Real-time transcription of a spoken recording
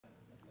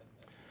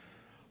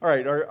All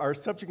right, our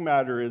subject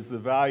matter is the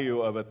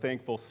value of a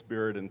thankful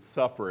spirit in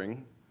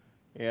suffering.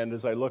 And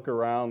as I look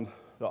around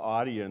the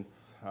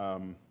audience,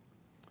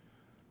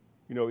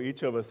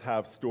 each of us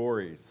have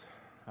stories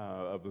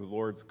of the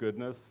Lord's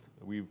goodness.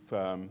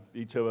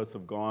 Each of us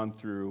have gone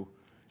through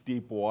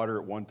deep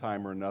water at one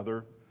time or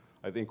another.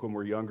 I think when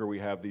we're younger, we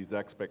have these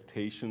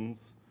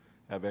expectations,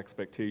 have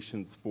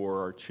expectations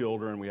for our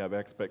children, we have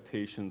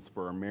expectations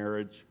for our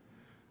marriage,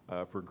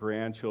 for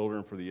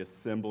grandchildren, for the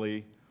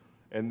assembly.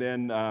 And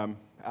then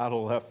out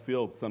of left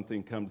field,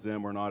 something comes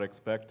in we're not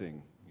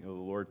expecting. The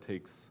Lord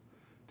takes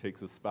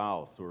a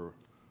spouse or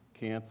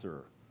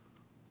cancer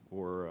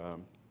or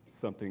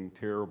something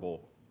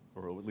terrible,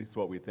 or at least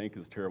what we think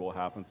is terrible,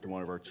 happens to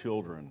one of our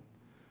children.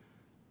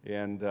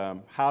 And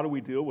how do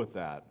we deal with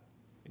that?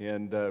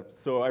 And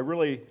so I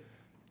really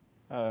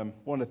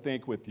want to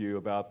think with you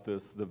about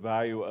this, the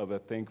value of a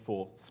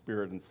thankful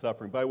spirit in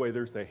suffering. By the way,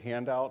 there's a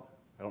handout.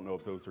 I don't know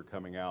if those are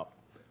coming out.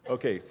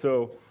 Okay,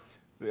 so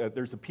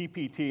there's a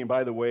PPT, and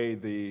by the way,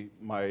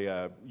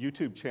 my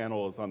YouTube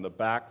channel is on the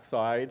back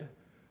side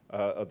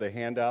of the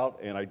handout,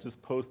 and I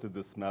just posted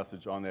this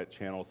message on that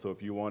channel, so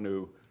if you want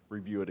to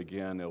review it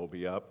again, it'll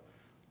be up.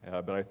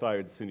 But I thought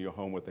I'd send you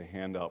home with a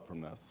handout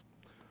from this.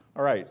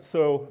 All right,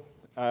 so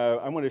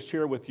I'm going to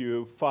share with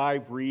you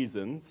 5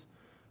 reasons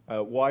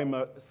why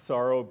must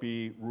sorrow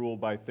be ruled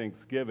by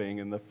thanksgiving,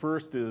 and the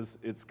first is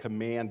it's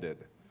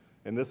commanded.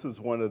 And this is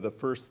one of the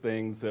first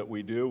things that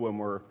we do when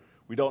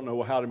we don't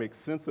know how to make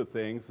sense of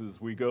things,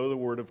 is we go to the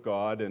Word of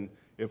God, and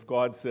if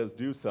God says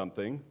do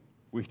something,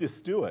 we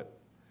just do it,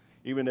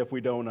 even if we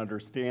don't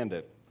understand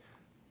it.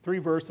 3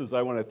 verses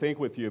I want to think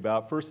with you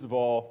about. First of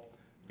all,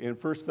 in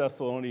 1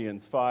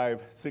 Thessalonians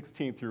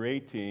 5:16 through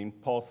 18,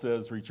 Paul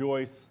says,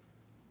 rejoice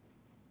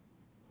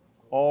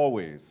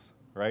always,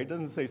 right? It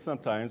doesn't say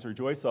sometimes,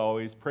 rejoice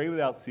always, pray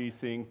without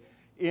ceasing,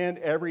 in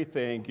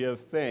everything give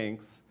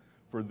thanks,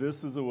 for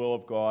this is the will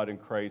of God in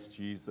Christ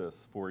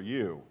Jesus for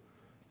you.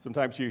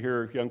 Sometimes you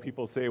hear young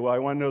people say, well, I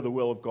want to know the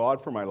will of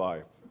God for my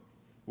life.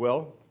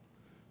 Well,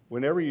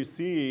 whenever you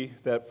see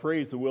that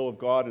phrase, the will of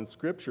God in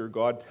Scripture,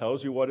 God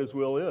tells you what His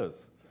will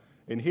is.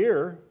 And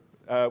here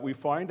we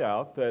find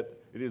out that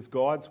it is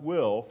God's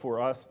will for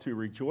us to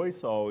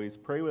rejoice always,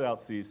 pray without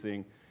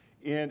ceasing,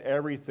 in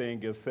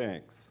everything give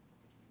thanks.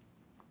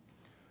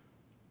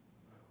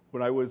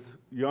 When I was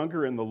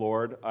younger in the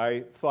Lord,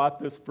 I thought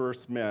this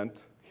verse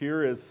meant,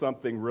 here is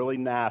something really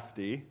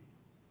nasty.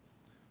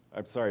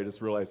 I'm sorry, I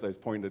just realized I was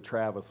pointing to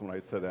Travis when I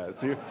said that.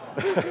 So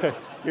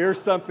here's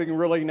something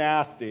really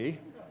nasty,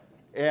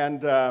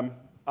 and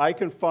I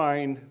can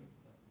find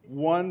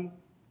one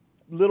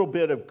little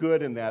bit of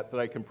good in that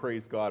I can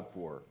praise God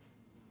for.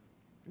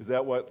 Is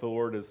that what the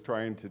Lord is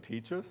trying to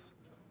teach us?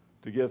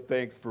 To give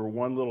thanks for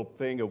one little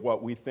thing of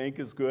what we think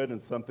is good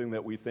and something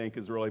that we think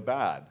is really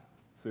bad.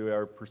 So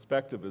our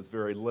perspective is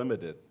very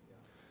limited.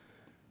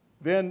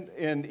 Then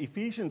in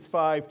Ephesians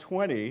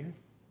 5:20,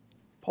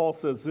 Paul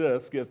says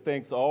this, give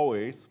thanks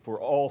always for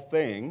all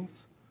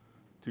things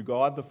to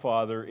God the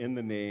Father in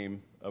the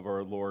name of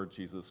our Lord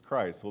Jesus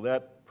Christ. Well,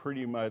 that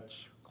pretty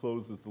much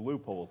closes the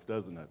loopholes,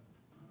 doesn't it?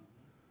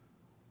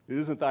 It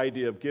isn't the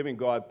idea of giving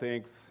God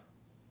thanks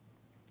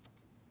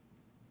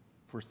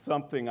for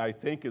something I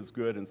think is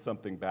good and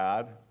something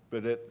bad,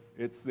 but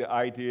it's the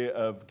idea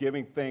of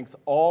giving thanks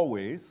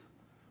always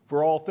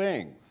for all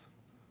things.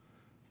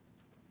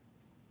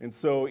 And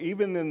so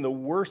even in the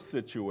worst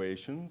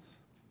situations,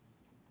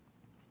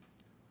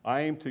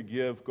 I am to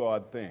give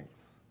God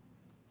thanks.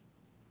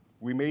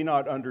 We may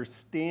not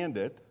understand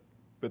it,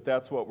 but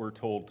that's what we're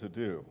told to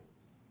do,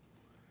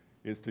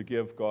 is to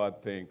give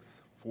God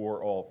thanks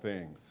for all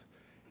things.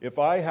 If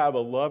I have a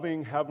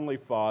loving Heavenly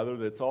Father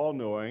that's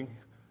all-knowing,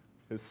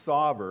 is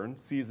sovereign,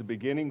 sees the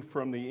beginning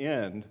from the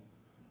end,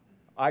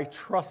 I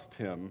trust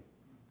Him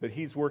that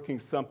He's working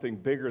something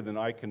bigger than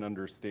I can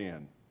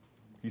understand.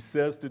 He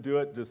says to do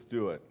it, just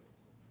do it.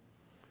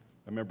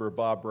 I remember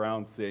Bob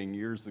Brown saying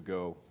years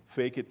ago,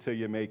 fake it till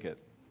you make it.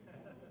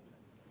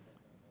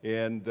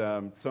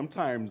 And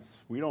sometimes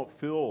we don't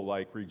feel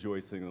like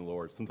rejoicing in the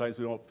Lord. Sometimes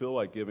we don't feel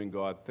like giving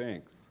God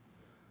thanks.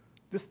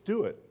 Just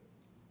do it.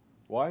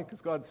 Why?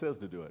 Because God says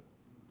to do it.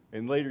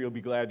 And later you'll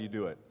be glad you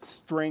do it.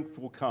 Strength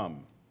will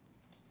come.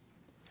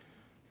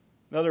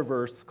 Another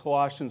verse,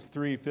 Colossians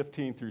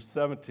 3:15 through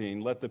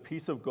 17, let the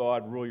peace of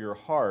God rule your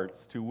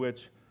hearts, to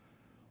which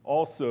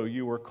also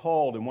you were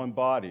called in one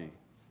body.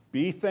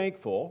 Be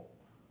thankful,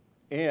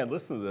 and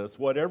listen to this,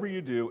 whatever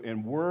you do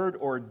in word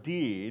or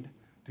deed,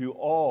 do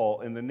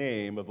all in the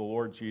name of the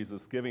Lord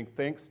Jesus, giving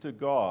thanks to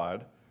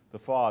God the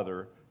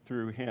Father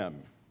through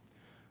Him.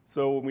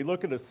 So when we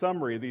look at a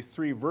summary of these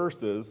 3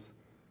 verses,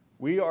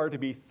 we are to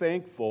be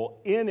thankful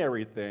in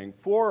everything,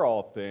 for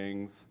all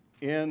things,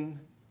 and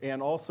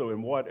also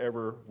in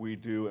whatever we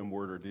do in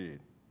word or deed.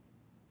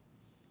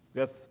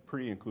 That's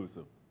pretty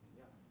inclusive.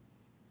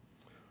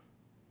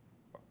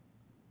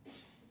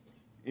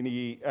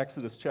 In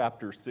Exodus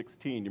chapter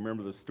 16, you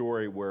remember the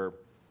story where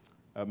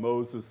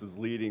Moses is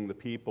leading the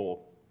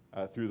people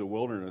through the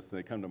wilderness, and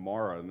they come to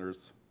Marah, and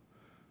there's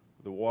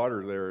the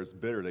water there is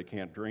bitter, they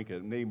can't drink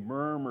it. And they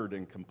murmured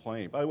and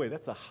complained. By the way,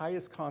 that's the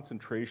highest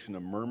concentration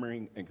of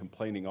murmuring and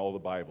complaining all the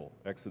Bible,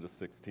 Exodus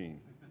 16.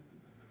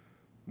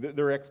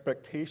 Their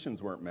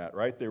expectations weren't met,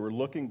 right? They were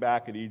looking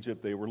back at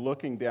Egypt. They were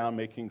looking down,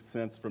 making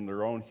sense from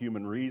their own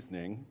human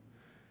reasoning.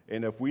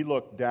 And if we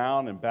look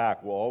down and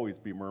back, we'll always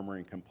be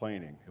murmuring,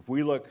 complaining. If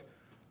we look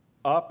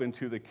up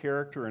into the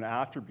character and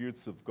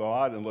attributes of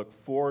God and look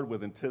forward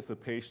with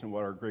anticipation of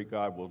what our great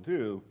God will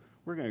do,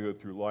 we're going to go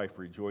through life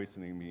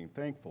rejoicing and being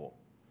thankful.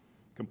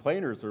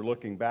 Complainers are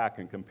looking back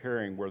and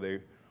comparing where they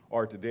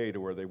are today to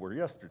where they were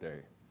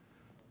yesterday.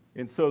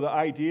 And so the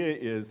idea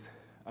is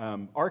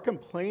our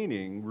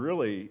complaining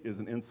really is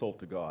an insult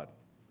to God.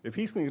 If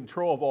he's in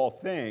control of all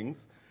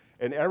things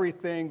and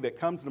everything that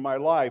comes into my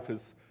life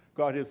has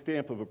got his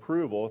stamp of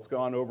approval, it's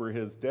gone over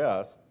his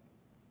desk,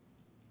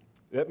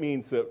 that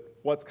means that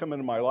what's come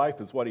into my life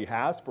is what he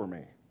has for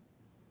me.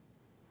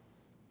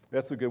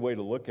 That's a good way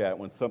to look at it.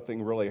 When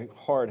something really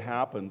hard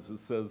happens, it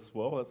says,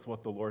 well, that's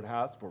what the Lord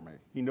has for me.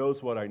 He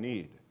knows what I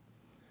need.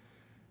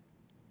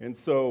 And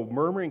so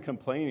murmuring,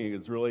 complaining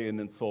is really an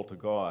insult to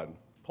God.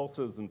 Paul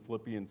says in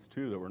Philippians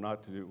 2 that we're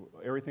not to do,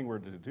 everything we're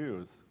to do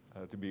is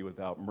to be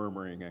without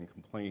murmuring and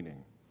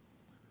complaining.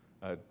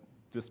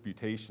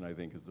 Disputation, I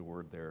think, is the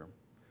word there.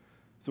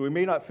 So we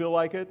may not feel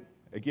like it.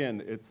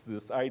 Again, it's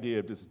this idea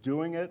of just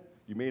doing it.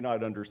 You may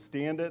not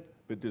understand it,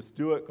 but just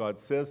do it. God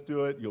says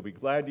do it. You'll be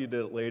glad you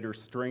did it later.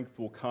 Strength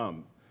will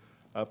come.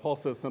 Paul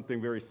says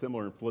something very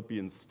similar in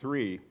Philippians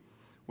 3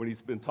 when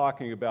he's been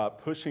talking about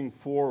pushing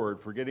forward,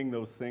 forgetting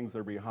those things that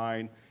are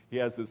behind. He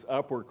has this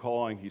upward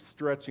calling. He's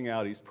stretching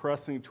out. He's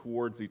pressing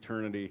towards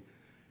eternity.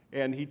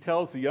 And he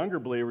tells the younger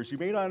believers, you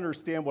may not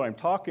understand what I'm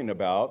talking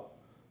about,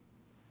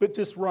 but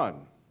just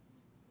run.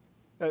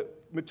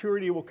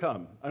 Maturity will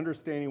come.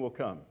 Understanding will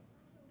come.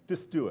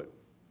 Just do it.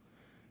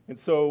 And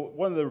so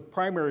one of the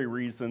primary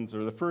reasons,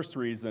 or the first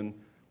reason,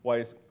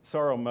 why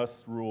sorrow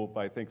must rule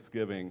by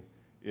thanksgiving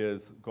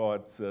is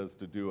God says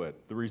to do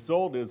it. The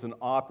result is an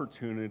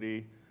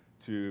opportunity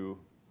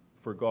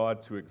for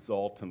God to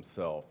exalt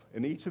himself.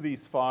 And each of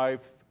these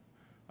 5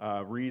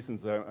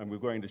 reasons that I'm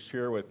going to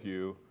share with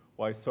you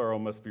why sorrow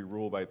must be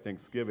ruled by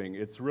thanksgiving,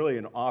 it's really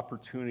an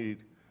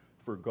opportunity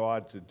for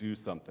God to do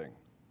something.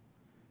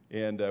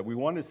 And we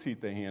want to see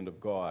the hand of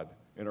God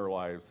in our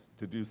lives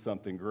to do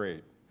something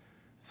great.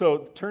 So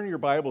turn your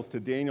Bibles to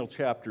Daniel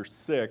chapter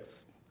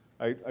 6.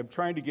 I'm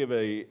trying to give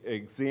an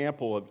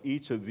example of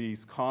each of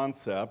these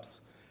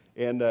concepts.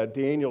 And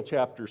Daniel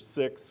chapter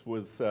 6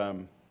 was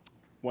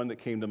one that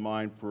came to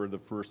mind for the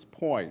first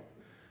point.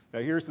 Now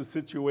here's the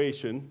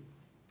situation.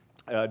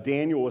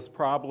 Daniel was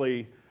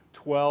probably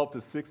 12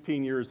 to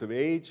 16 years of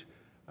age.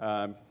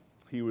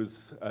 He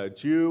was a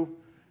Jew.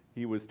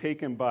 He was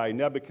taken by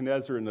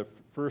Nebuchadnezzar in the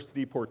first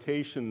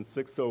deportation in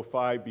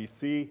 605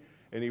 BC,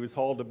 and he was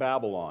hauled to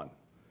Babylon.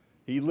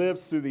 He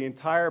lives through the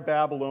entire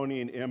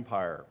Babylonian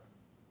Empire.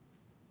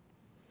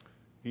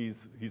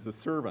 He's a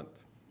servant,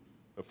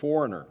 a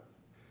foreigner.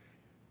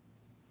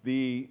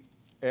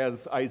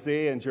 As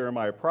Isaiah and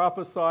Jeremiah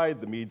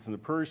prophesied, the Medes and the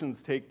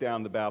Persians take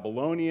down the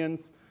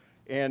Babylonians,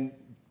 and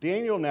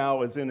Daniel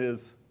now is in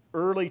his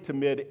early to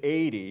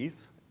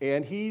mid-80s,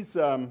 and he's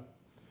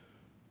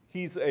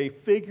a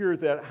figure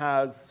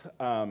that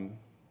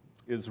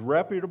is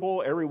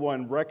reputable.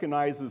 Everyone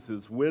recognizes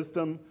his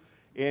wisdom,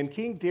 and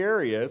King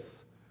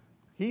Darius,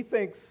 he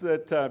thinks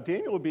that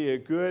Daniel would be a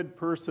good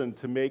person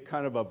to make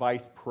kind of a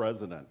vice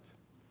president.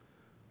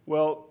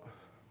 Well,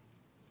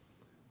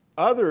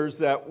 others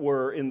that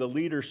were in the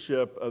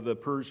leadership of the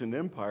Persian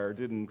Empire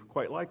didn't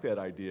quite like that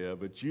idea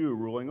of a Jew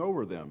ruling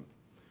over them.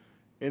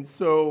 And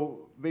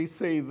so they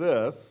say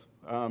this,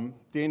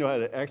 Daniel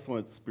had an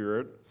excellent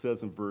spirit, it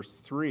says in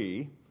verse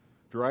 3.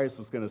 Darius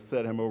was going to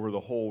set him over the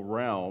whole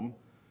realm.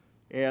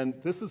 And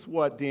this is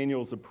what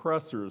Daniel's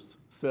oppressors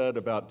said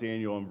about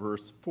Daniel in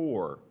verse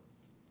 4.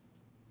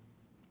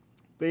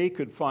 They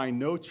could find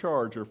no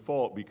charge or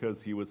fault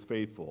because he was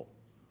faithful.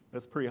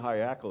 That's pretty high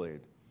accolade.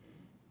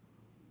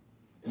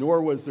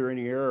 Nor was there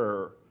any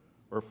error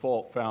or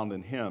fault found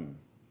in him.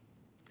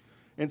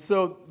 And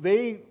so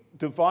they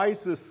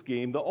devised this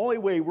scheme. The only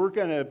way we're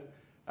going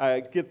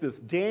to get this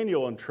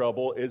Daniel in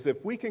trouble is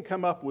if we can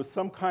come up with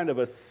some kind of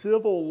a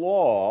civil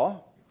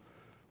law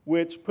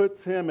which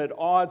puts him at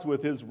odds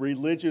with his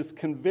religious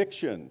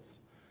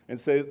convictions. And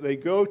so they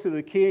go to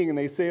the king and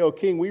they say, oh,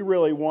 king, we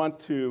really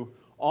want to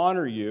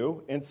honor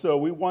you, and so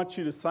we want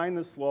you to sign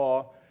this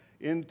law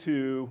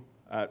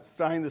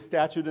sign the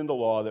statute into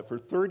law that for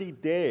 30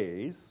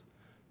 days,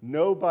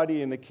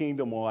 nobody in the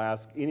kingdom will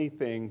ask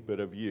anything but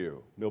of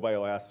you. Nobody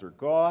will ask their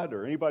God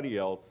or anybody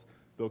else.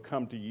 They'll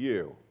come to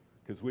you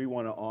because we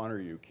want to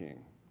honor you,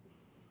 king.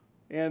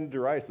 And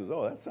Darius says,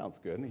 oh, that sounds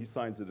good, and he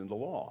signs it into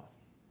law.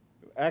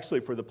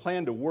 Actually, for the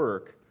plan to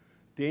work,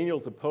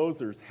 Daniel's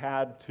opposers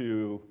had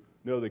to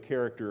know the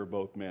character of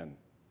both men,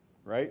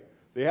 right?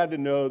 They had to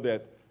know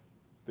that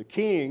the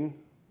king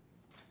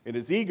and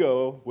his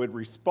ego would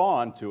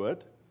respond to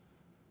it,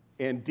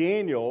 and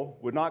Daniel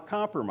would not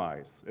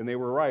compromise, and they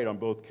were right on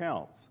both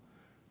counts.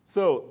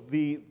 So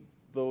the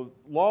the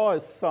law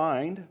is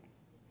signed,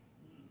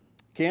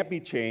 can't be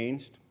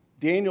changed.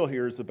 Daniel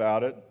hears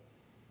about it.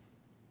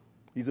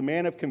 He's a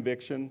man of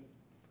conviction.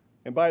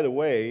 And by the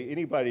way,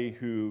 anybody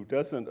who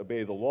doesn't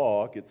obey the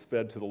law gets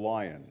fed to the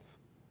lions.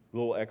 A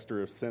little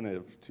extra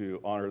incentive to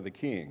honor the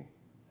king.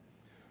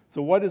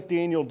 So what does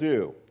Daniel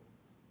do?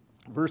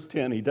 Verse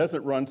 10, he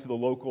doesn't run to the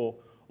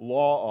local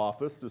law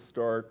office to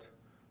start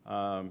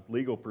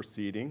legal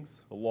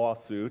proceedings, a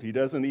lawsuit. He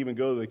doesn't even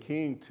go to the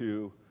king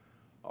to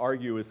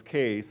argue his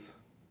case.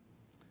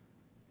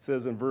 It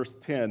says in verse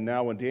 10,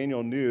 now when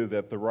Daniel knew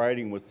that the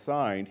writing was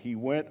signed, he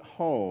went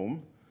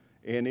home,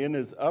 and in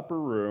his upper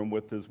room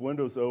with his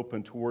windows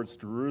open towards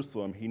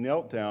Jerusalem, he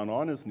knelt down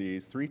on his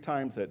knees 3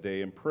 times that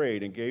day and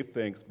prayed and gave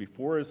thanks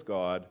before his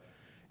God,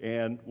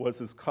 and was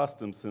his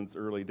custom since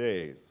early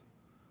days.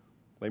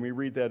 Let me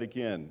read that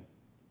again.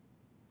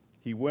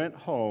 He went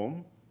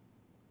home,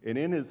 and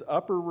in his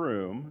upper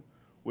room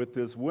with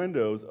his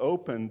windows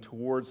open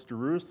towards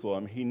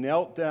Jerusalem, he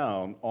knelt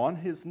down on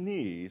his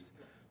knees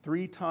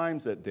 3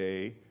 times that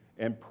day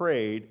and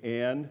prayed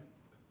and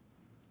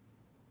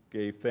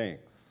gave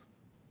thanks.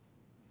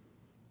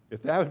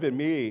 If that had been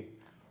me,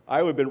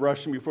 I would have been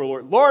rushing before the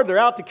Lord. Lord, they're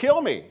out to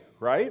kill me,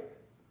 right?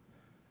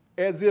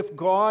 As if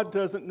God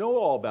doesn't know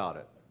all about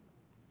it.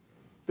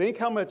 Think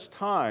how much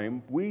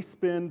time we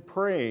spend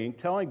praying,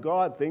 telling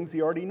God things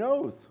he already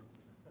knows.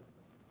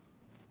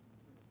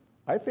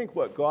 I think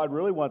what God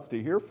really wants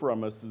to hear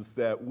from us is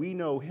that we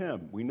know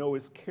him. We know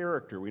his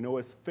character. We know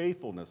his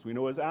faithfulness. We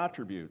know his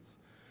attributes.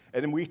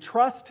 And then we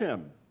trust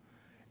him.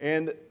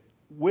 And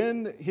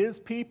when his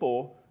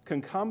people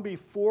can come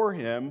before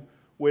him,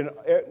 when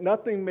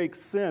nothing makes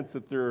sense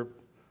that they're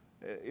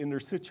in their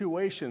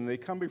situation, they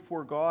come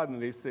before God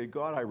and they say,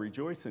 God, I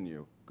rejoice in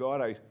you.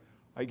 God,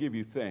 I give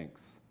you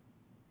thanks.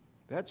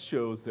 That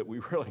shows that we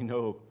really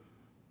know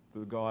the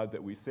God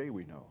that we say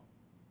we know.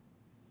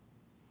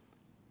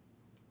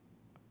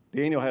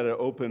 Daniel had an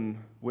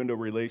open window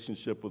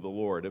relationship with the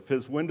Lord. If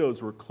his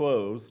windows were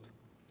closed,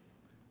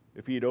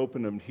 if he'd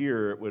opened them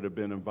here, it would have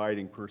been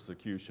inviting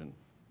persecution.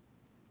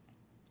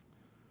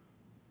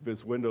 If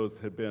his windows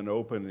had been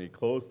open and he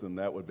closed them,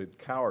 that would have been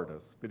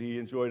cowardice. But he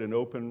enjoyed an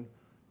open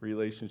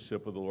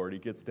relationship with the Lord. He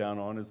gets down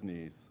on his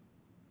knees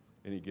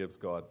and he gives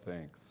God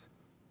thanks.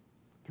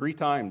 3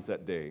 times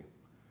that day,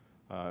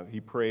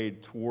 he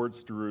prayed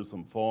towards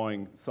Jerusalem,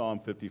 following Psalm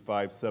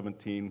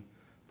 55:17,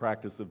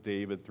 practice of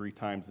David 3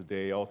 times a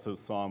day. Also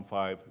Psalm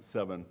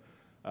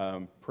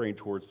 5:7, praying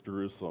towards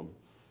Jerusalem.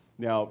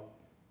 Now,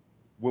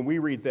 when we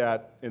read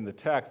that in the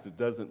text, it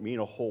doesn't mean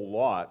a whole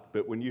lot,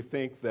 but when you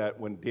think that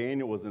when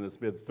Daniel was in his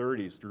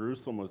mid-30s,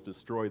 Jerusalem was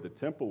destroyed, the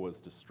temple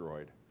was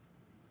destroyed,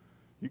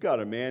 you got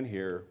a man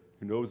here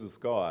who knows his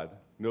God,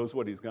 knows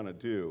what he's going to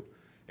do,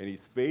 and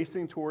he's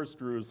facing towards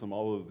Jerusalem,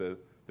 although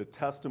the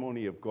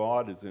testimony of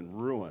God is in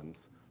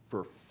ruins.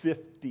 For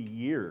 50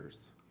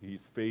 years,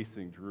 he's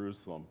facing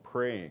Jerusalem,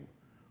 praying,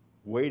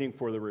 waiting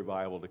for the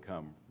revival to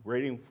come,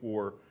 waiting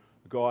for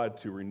God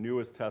to renew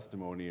his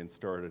testimony and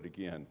start it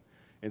again.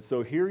 And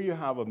so here you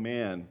have a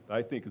man,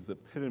 I think is the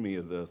epitome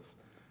of this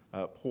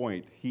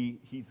point.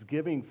 He's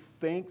giving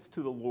thanks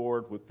to the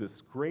Lord with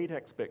this great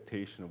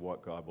expectation of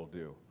what God will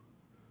do.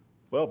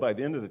 Well, by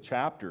the end of the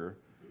chapter,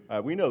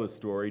 we know the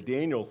story.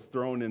 Daniel's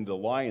thrown into the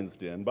lion's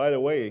den. By the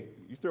way,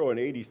 you throw an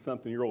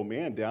 80-something-year-old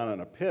man down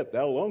in a pit,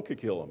 that alone could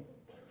kill him,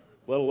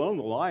 let alone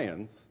the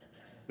lions.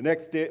 The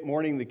next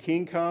morning, the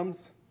king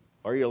comes.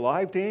 Are you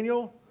alive,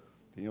 Daniel?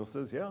 Daniel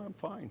says, yeah, I'm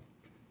fine.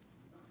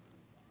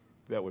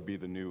 That would be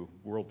the new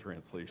world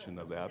translation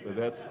of that, but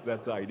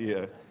that's the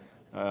idea.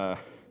 I'm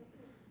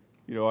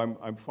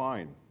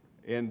fine.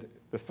 And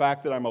the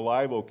fact that I'm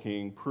alive, O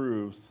king,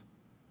 proves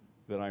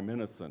that I'm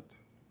innocent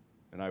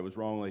and I was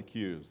wrongly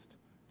accused.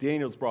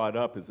 Daniel's brought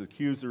up, his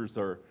accusers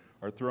are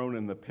thrown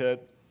in the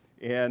pit,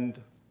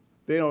 and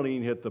they don't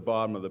even hit the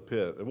bottom of the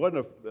pit. It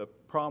wasn't a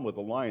problem with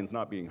the lions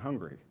not being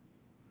hungry.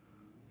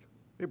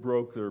 They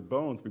broke their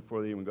bones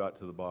before they even got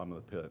to the bottom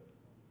of the pit.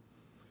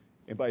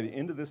 And by the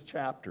end of this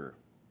chapter,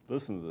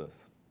 listen to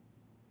this.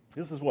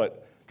 This is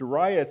what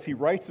Darius, he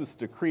writes this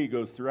decree,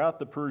 goes throughout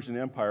the Persian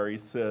Empire. He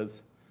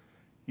says,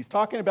 he's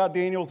talking about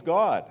Daniel's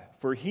God.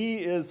 For he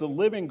is the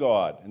living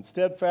God and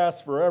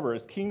steadfast forever.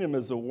 His kingdom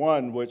is the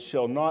one which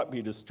shall not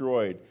be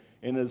destroyed,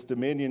 and his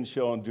dominion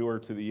shall endure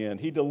to the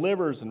end. He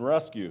delivers and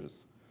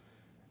rescues,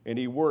 and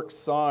he works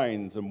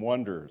signs and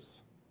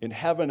wonders in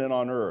heaven and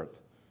on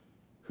earth,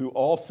 who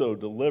also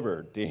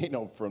delivered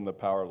Daniel from the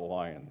power of the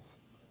lions.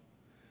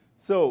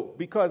 So,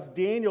 because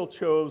Daniel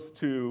chose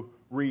to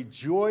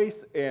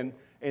rejoice and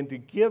to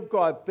give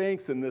God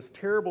thanks in this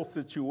terrible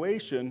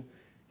situation,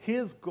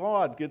 his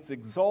God gets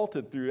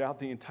exalted throughout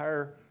the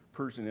entire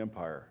Persian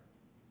Empire.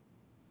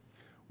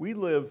 We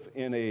live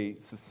in a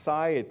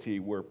society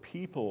where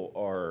people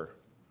are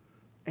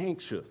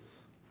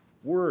anxious,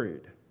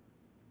 worried,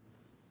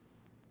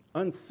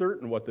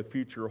 uncertain what the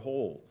future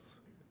holds,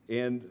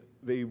 and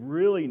they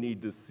really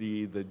need to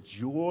see the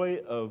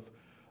joy of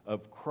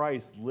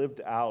Christ lived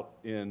out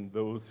in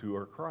those who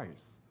are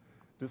Christ.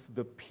 Just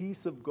the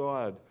peace of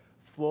God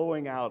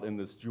flowing out in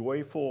this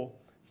joyful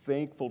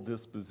thankful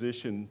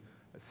disposition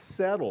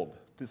settled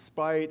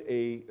despite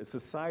a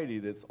society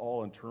that's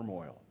all in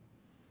turmoil.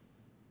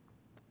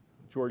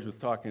 George was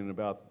talking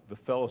about the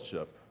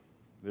fellowship.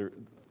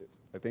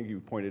 I think you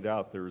pointed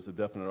out there was a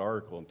definite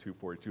article in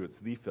 242. It's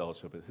the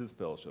fellowship. It's his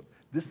fellowship.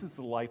 This is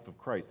the life of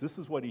Christ. This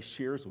is what he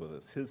shares with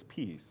us, his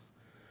peace.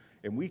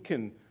 And we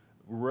can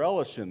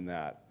relish in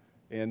that.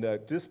 And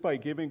just by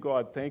giving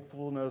God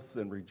thankfulness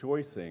and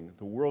rejoicing,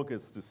 the world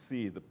gets to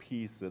see the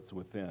peace that's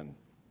within.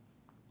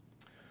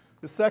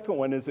 The second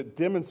one is it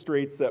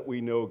demonstrates that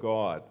we know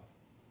God.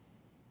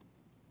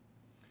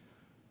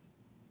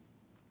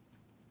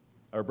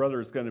 Our brother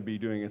is going to be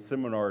doing a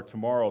seminar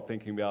tomorrow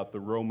thinking about the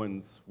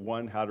Romans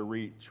 1, how to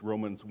reach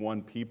Romans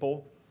 1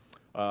 people.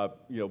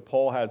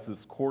 Paul has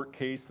this court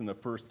case in the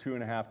first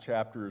 2.5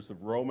 chapters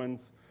of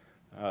Romans.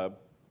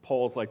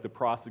 Paul's like the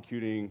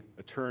prosecuting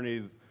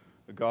attorney.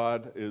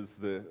 God is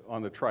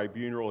on the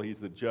tribunal. He's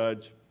the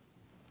judge.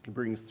 He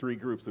brings 3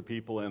 groups of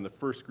people in. The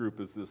first group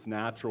is this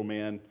natural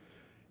man.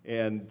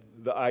 And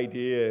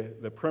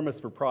the premise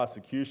for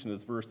prosecution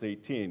is verse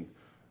 18.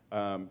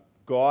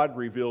 God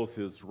reveals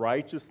his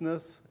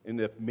righteousness, and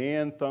if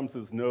man thumbs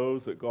his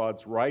nose at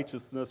God's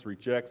righteousness,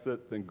 rejects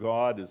it, then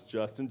God is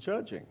just in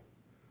judging.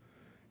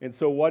 And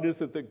so what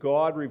is it that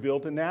God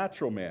revealed to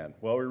natural man?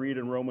 Well, we read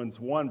in Romans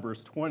 1,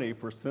 verse 20,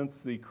 for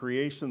since the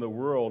creation of the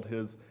world,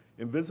 his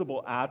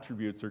invisible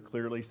attributes are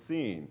clearly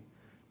seen,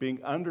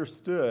 being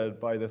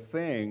understood by the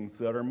things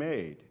that are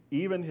made,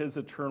 even his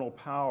eternal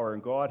power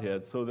and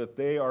Godhead, so that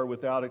they are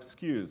without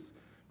excuse.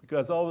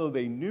 Because although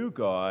they knew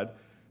God,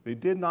 they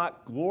did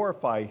not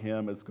glorify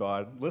him as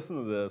God, listen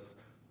to this,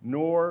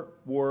 nor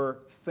were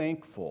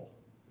thankful.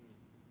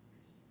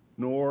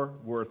 Nor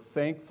were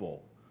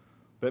thankful,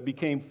 but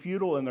became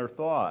futile in their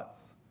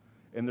thoughts,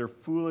 and their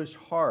foolish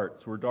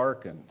hearts were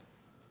darkened.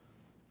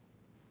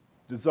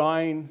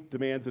 Design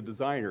demands a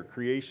designer.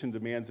 Creation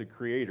demands a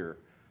creator.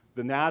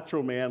 The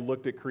natural man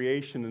looked at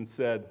creation and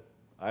said,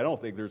 I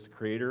don't think there's a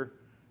creator.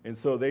 And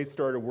so they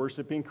started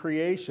worshiping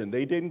creation.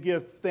 They didn't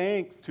give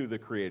thanks to the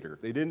Creator.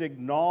 They didn't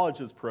acknowledge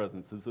his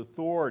presence, his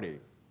authority.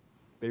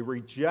 They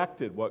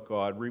rejected what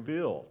God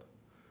revealed.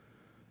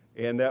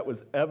 And that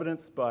was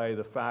evidenced by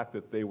the fact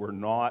that they were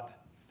not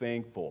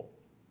thankful.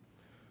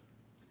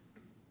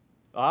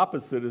 The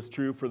opposite is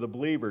true for the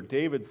believer.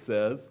 David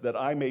says that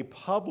I may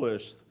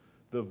publish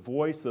the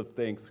voice of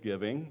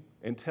thanksgiving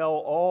and tell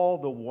all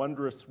the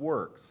wondrous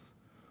works.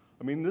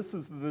 I mean, this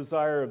is the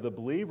desire of the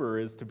believer,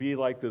 is to be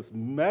like this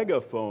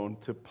megaphone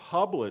to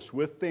publish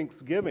with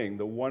thanksgiving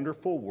the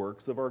wonderful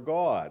works of our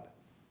God.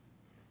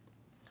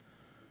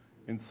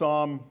 In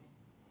Psalm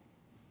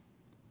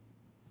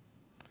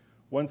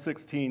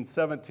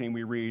 116:17,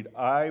 we read,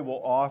 I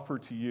will offer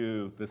to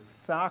you the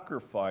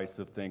sacrifice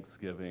of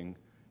thanksgiving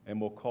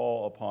and will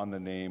call upon the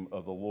name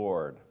of the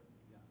Lord.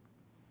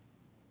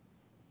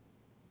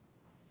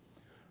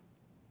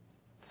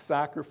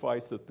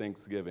 Sacrifice of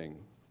thanksgiving.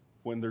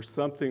 When there's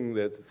something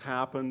that's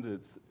happened,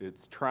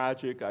 it's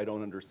tragic, I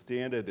don't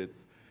understand it,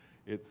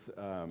 it's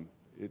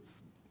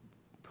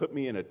put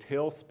me in a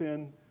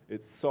tailspin,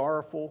 it's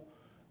sorrowful.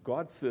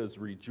 God says,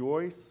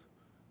 rejoice,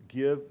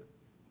 give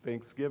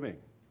thanksgiving.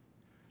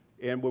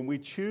 And when we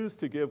choose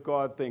to give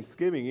God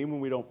thanksgiving, even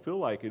when we don't feel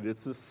like it,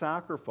 it's a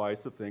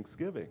sacrifice of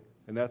thanksgiving.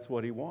 And that's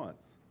what he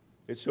wants.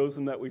 It shows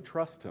him that we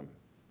trust him.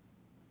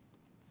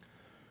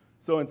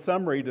 So in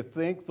summary, to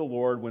thank the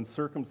Lord when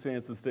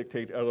circumstances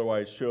dictate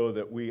otherwise show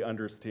that we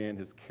understand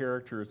his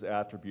character, his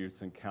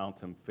attributes, and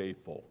count him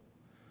faithful.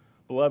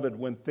 Beloved,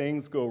 when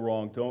things go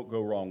wrong, don't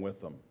go wrong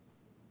with them.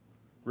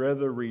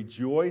 Rather,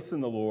 rejoice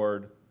in the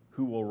Lord,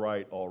 who will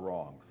right all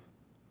wrongs.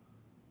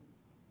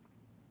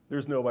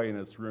 There's nobody in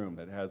this room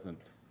that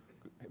hasn't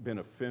been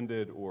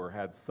offended or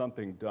had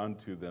something done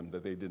to them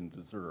that they didn't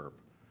deserve.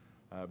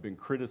 Been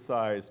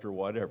criticized or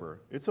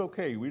whatever. It's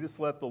okay. We just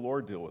let the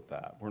Lord deal with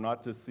that. We're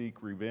not to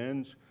seek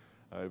revenge,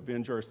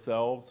 avenge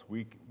ourselves.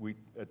 We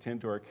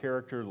attend to our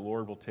character. The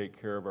Lord will take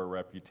care of our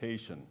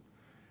reputation.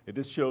 It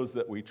just shows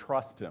that we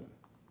trust him.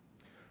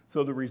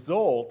 So the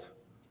result,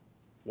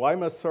 why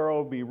must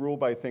sorrow be ruled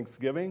by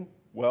thanksgiving?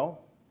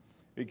 Well,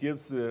 it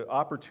gives the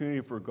opportunity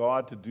for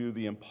God to do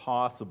the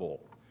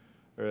impossible.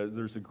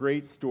 There's a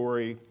great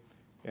story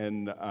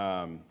in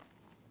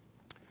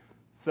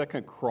 2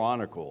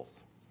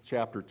 Chronicles.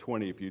 Chapter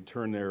 20, if you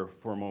turn there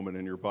for a moment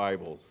in your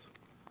Bibles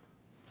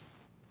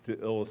to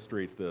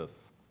illustrate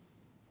this.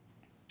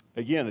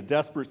 Again, a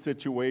desperate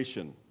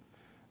situation.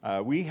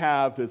 We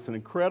have this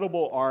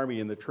incredible army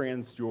in the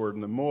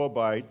Transjordan, the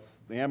Moabites,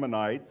 the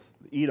Ammonites,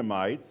 the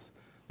Edomites.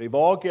 They've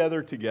all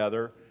gathered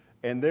together,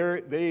 and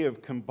they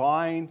have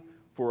combined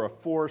for a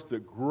force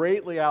that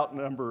greatly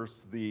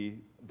outnumbers the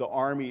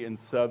army in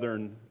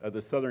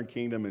the southern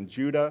kingdom in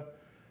Judah.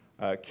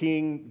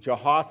 King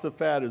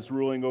Jehoshaphat is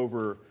ruling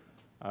over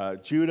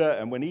Judah,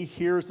 and when he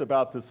hears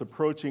about this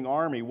approaching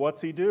army, what's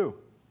he do?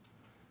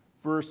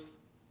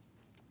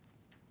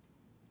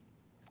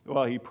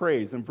 He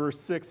prays. In verse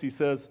 6, he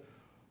says,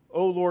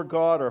 O Lord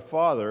God, our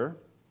Father,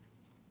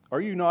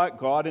 are you not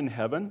God in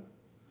heaven?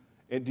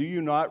 And do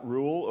you not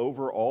rule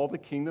over all the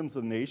kingdoms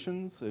of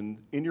nations? And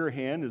in your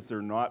hand is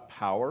there not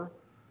power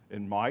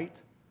and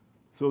might,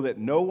 so that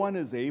no one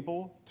is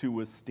able to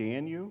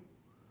withstand you?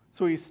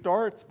 So he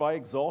starts by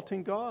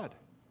exalting God.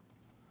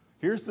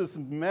 Here's this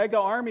mega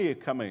army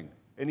coming,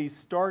 and he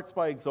starts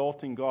by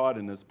exalting God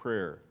in his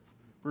prayer.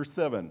 Verse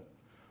 7,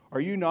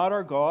 are you not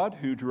our God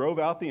who drove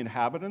out the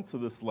inhabitants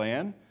of this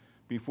land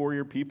before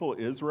your people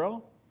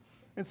Israel?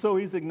 And so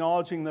he's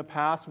acknowledging the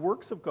past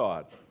works of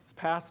God, his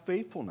past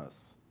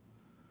faithfulness.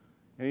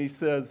 And he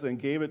says, and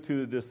gave it to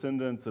the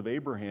descendants of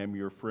Abraham,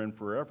 your friend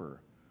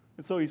forever.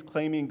 And so he's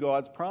claiming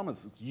God's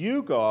promises.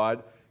 You,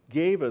 God,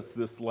 gave us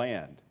this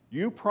land.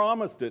 You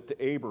promised it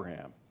to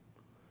Abraham.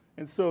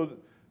 And so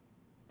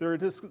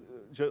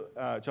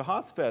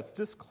Jehoshaphat's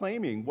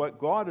disclaiming what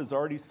God has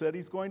already said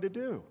he's going to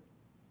do.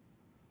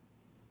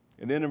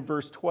 And then in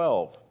verse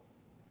 12,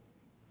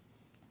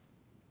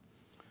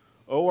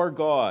 O our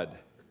God,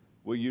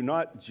 will you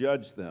not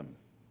judge them?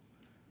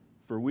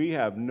 For we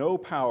have no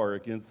power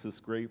against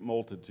this great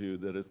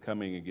multitude that is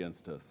coming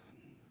against us,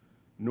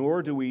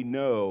 nor do we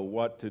know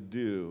what to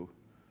do,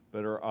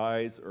 but our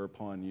eyes are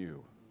upon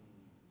you.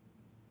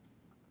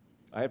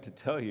 I have to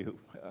tell you,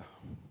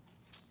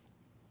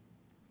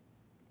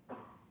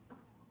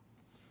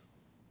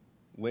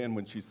 Lynn,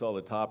 when she saw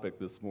the topic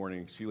this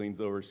morning, she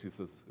leans over, she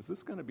says, is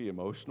this going to be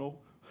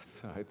emotional?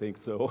 I think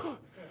so.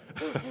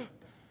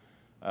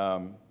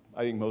 I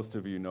think most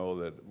of you know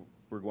that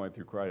we're going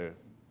through quite a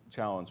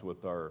challenge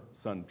with our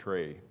son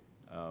Trey.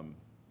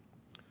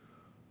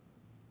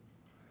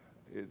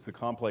 It's a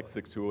complex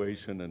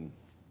situation, and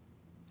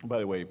by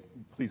the way,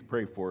 please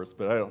pray for us,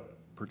 but I don't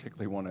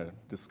particularly want to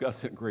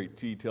discuss it in great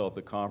detail at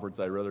the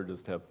conference. I'd rather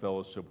just have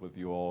fellowship with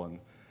you all and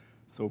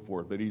so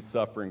forth. But he's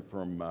suffering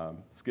from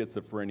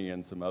schizophrenia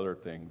and some other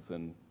things,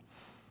 and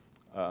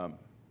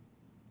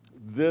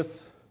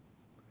this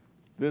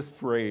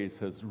phrase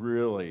has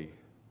really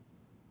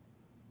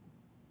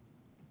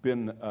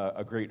been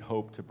a great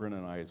hope to Brenda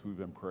and I as we've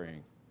been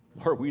praying.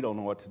 Lord, we don't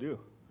know what to do.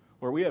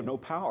 Lord, we have no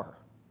power,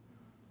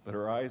 but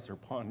our eyes are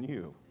upon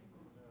you.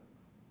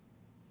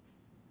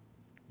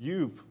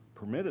 You've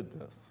permitted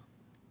this.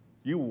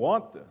 You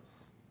want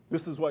this.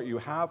 This is what you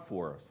have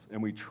for us,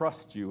 and we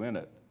trust you in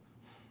it.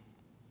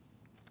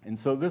 And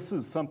so this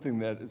is something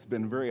that has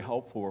been very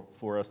helpful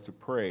for us to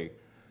pray.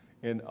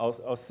 And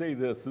I'll say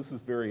this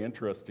is very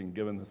interesting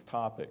given this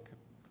topic.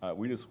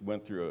 We just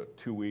went through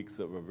 2 weeks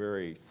of a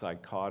very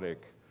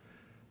psychotic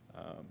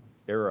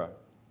era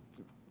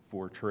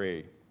for Trey.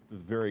 It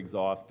was very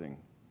exhausting.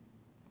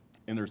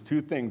 And there's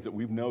two things that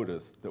we've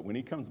noticed, that when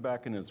he comes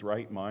back in his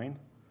right mind,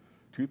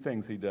 two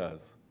things he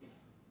does.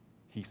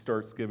 He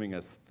starts giving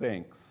us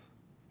thanks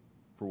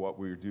for what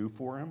we do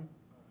for him,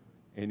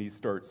 and he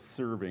starts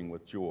serving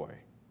with joy.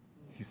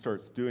 He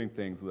starts doing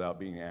things without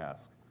being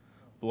asked.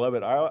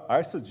 Beloved,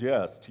 I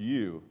suggest to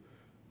you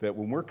that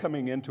when we're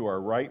coming into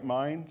our right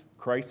mind,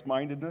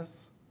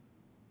 Christ-mindedness,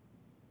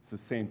 it's the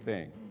same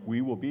thing.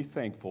 We will be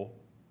thankful,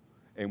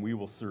 and we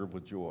will serve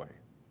with joy.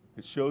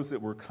 It shows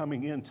that we're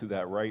coming into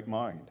that right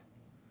mind.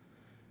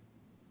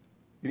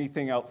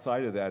 Anything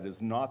outside of that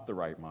is not the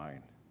right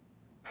mind.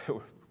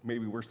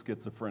 Maybe we're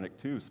schizophrenic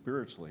too,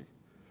 spiritually.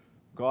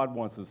 God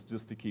wants us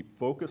just to keep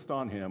focused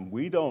on him.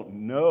 We don't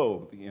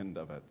know the end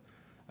of it.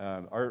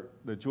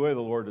 The joy of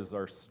the Lord is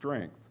our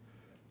strength.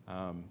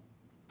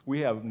 We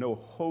have no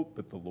hope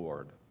but the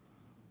Lord.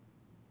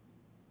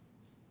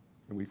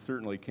 And we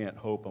certainly can't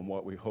hope on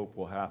what we hope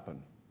will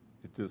happen.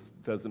 It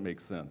just doesn't make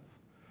sense.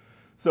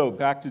 So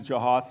back to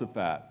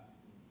Jehoshaphat.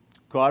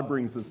 God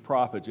brings this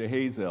prophet,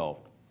 Jehaziel.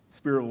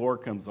 Spirit of the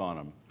Lord comes on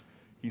him.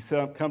 He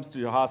comes to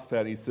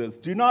Jehoshaphat, he says,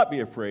 do not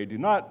be afraid, do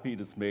not be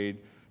dismayed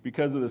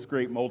because of this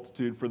great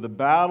multitude, for the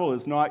battle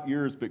is not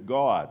yours but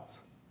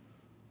God's.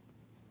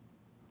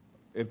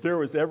 If there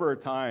was ever a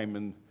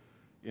time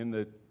in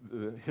the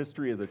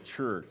history of the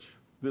church,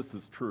 this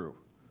is true.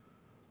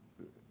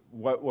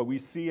 What we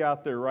see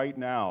out there right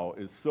now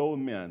is so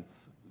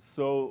immense,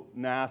 so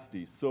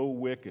nasty, so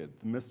wicked.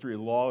 The mystery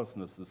of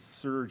lawlessness is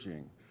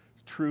surging.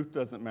 Truth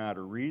doesn't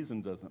matter.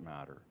 Reason doesn't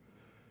matter.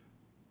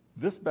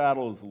 This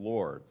battle is the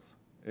Lord's.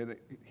 And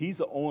he's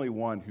the only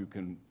one who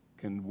can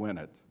win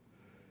it.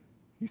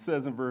 He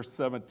says in verse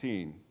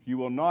 17, you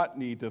will not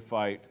need to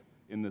fight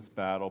in this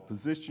battle.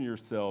 Position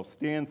yourselves,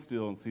 stand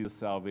still, and see the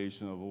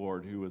salvation of the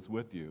Lord who is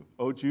with you.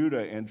 O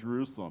Judah and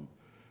Jerusalem,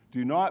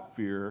 do not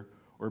fear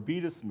or be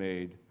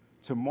dismayed.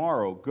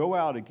 Tomorrow go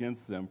out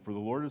against them, for the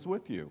Lord is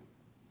with you.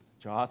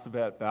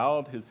 Jehoshaphat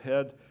bowed his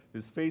head,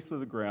 his face to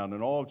the ground,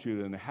 and all of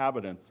Judah and the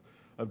inhabitants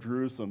of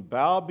Jerusalem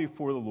bowed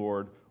before the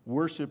Lord,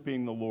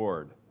 worshiping the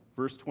Lord.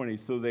 Verse 20,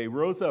 so they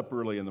rose up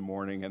early in the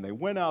morning, and they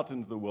went out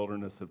into the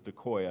wilderness of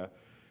Tekoa.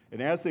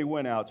 And as they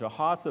went out,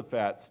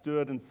 Jehoshaphat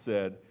stood and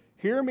said,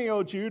 hear me,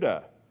 O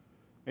Judah,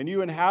 and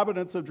you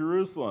inhabitants of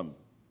Jerusalem.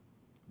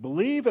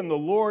 Believe in the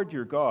Lord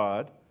your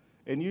God,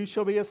 and you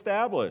shall be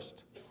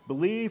established.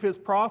 Believe his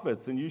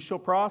prophets, and you shall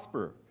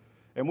prosper.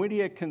 And when he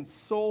had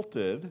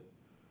consulted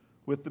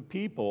with the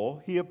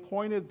people, he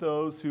appointed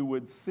those who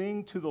would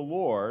sing to the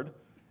Lord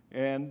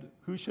and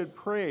who should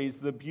praise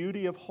the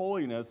beauty of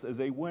holiness as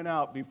they went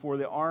out before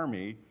the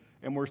army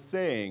and were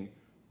saying,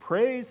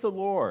 "Praise the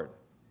Lord,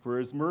 for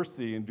his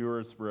mercy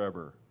endures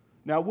forever."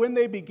 Now when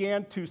they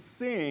began to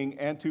sing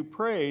and to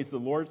praise, the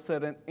Lord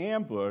set an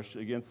ambush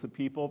against the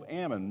people of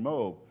Ammon,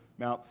 Moab,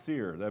 Mount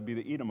Seir, that would be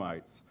the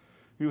Edomites,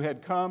 who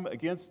had come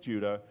against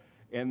Judah,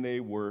 and they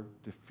were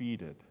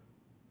defeated.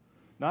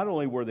 Not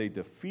only were they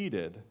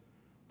defeated,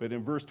 but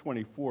in verse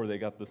 24, they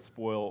got the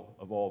spoil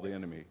of all the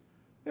enemy.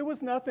 It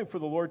was nothing for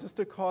the Lord just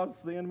to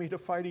cause the enemy to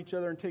fight each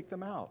other and take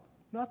them out.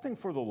 Nothing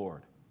for the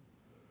Lord.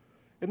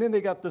 And then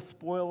they got the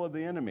spoil of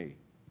the enemy.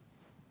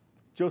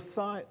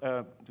 Jehoshaphat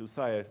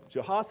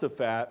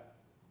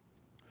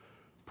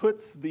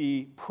puts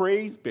the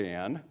praise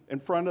band in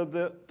front of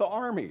the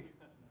army,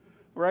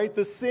 right?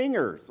 The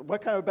singers.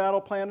 What kind of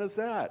battle plan is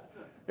that?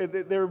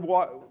 They're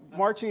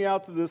marching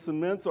out to this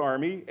immense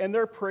army, and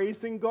they're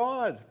praising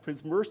God.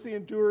 His mercy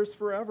endures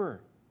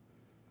forever.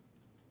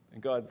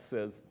 And God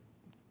says,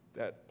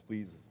 that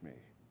pleases me.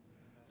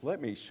 Let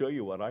me show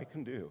you what I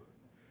can do.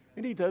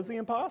 And he does the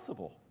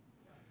impossible.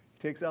 He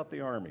takes out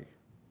the army.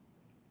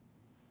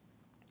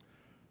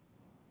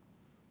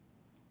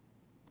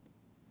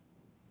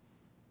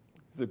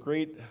 It's a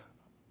great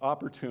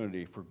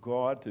opportunity for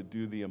God to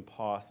do the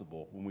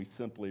impossible when we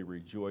simply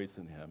rejoice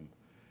in him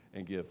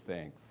and give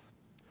thanks.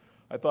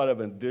 I thought of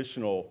an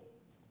additional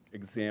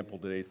example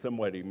today.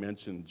 Somebody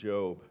mentioned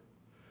Job.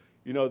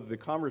 You know, the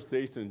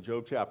conversation in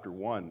Job chapter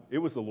 1, it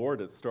was the Lord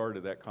that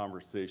started that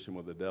conversation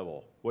with the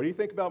devil. What do you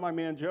think about my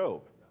man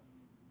Job?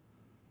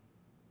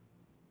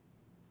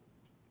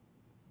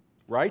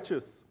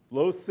 Righteous,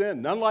 low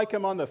sin, none like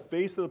him on the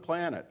face of the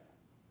planet.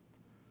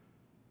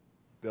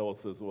 The devil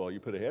says, well, you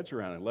put a hedge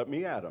around him, let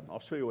me at him. I'll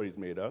show you what he's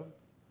made of. And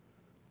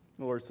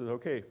the Lord says,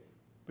 okay,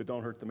 but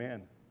don't hurt the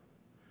man.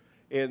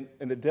 And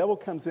the devil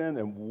comes in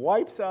and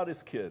wipes out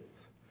his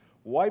kids,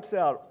 wipes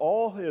out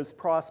all his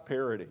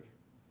prosperity.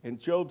 And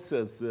Job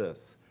says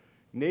this,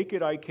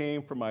 naked I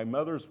came from my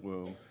mother's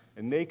womb,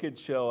 and naked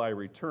shall I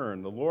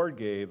return. The Lord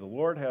gave, the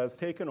Lord has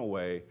taken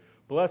away.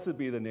 Blessed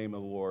be the name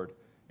of the Lord.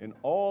 In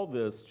all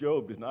this,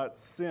 Job did not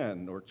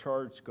sin nor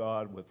charge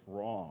God with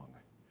wrong.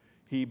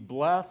 He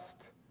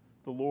blessed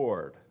the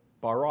Lord.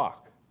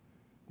 Barak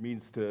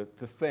means to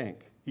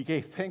thank. He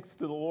gave thanks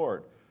to the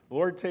Lord. The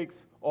Lord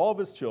takes all of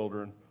his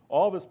children,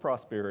 all of his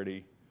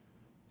prosperity,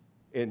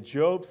 and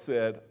Job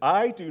said,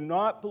 I do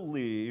not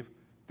believe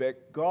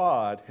that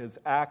God has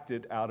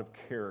acted out of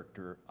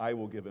character. I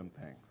will give him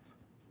thanks.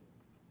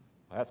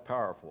 That's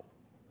powerful.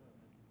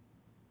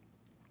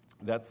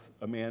 That's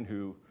a man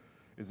who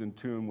is in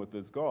tune with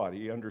his God.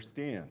 He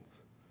understands.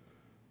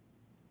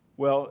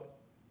 Well,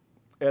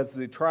 as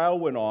the trial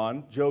went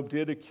on, Job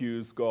did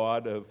accuse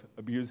God of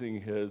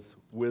abusing his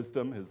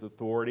wisdom, his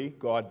authority.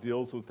 God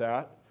deals with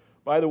that.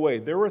 By the way,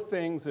 there were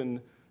things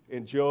in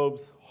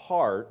Job's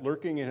heart,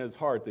 lurking in his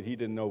heart, that he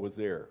didn't know was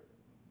there.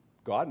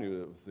 God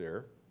knew it was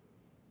there,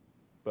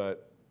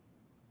 but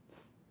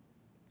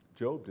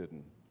Job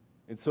didn't.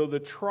 And so the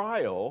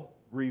trial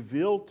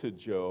revealed to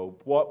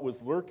Job what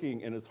was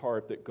lurking in his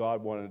heart that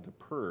God wanted to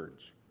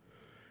purge.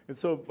 And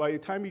so by the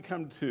time you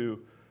come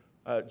to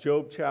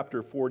Job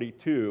chapter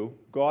 42,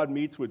 God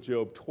meets with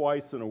Job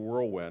twice in a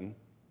whirlwind.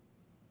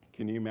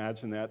 Can you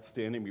imagine that,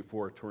 standing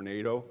before a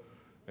tornado?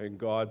 And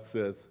God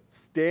says,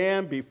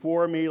 stand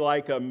before me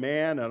like a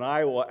man, and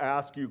I will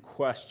ask you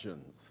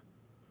questions.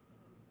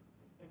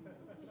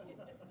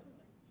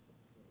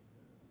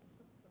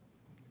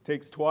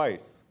 Takes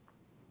twice.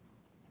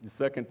 The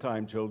second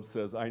time, Job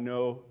says, I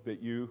know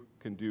that you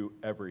can do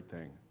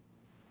everything.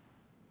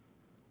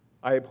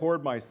 I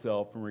abhorred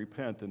myself and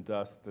repent in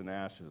dust and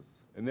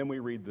ashes. And then we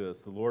read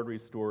this, the Lord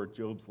restored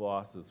Job's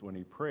losses when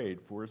he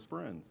prayed for his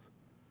friends.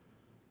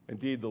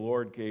 Indeed, the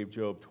Lord gave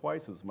Job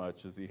twice as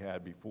much as he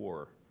had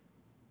before.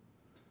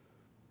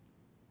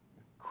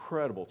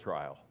 Incredible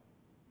trial.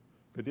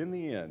 But in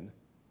the end,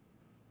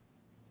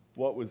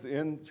 what was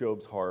in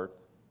Job's heart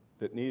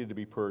that needed to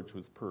be purged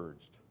was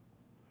purged.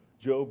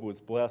 Job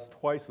was blessed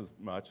twice as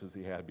much as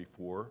he had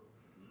before.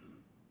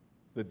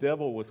 The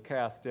devil was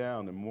cast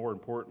down, and more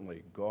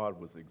importantly, God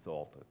was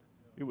exalted.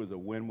 It was a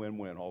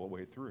win-win-win all the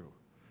way through.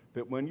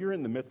 But when you're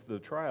in the midst of the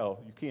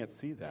trial, you can't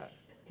see that.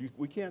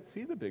 We can't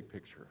see the big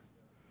picture.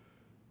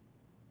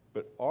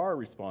 But our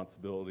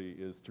responsibility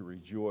is to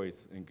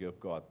rejoice and give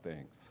God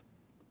thanks.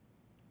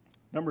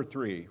 Number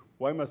 3,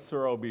 why must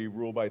sorrow be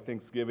ruled by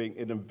thanksgiving?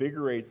 It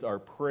invigorates our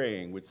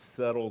praying, which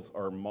settles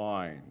our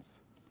minds.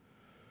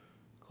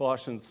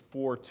 Colossians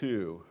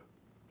 4:2,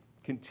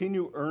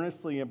 continue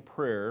earnestly in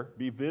prayer,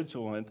 be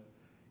vigilant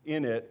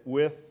in it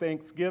with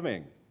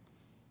thanksgiving.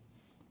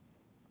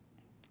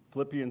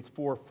 Philippians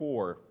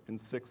 4:4 and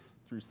 6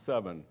 through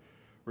 7,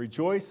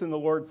 rejoice in the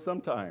Lord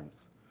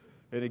sometimes.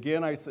 And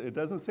again, it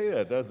doesn't say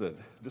that, does it?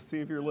 Just see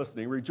if you're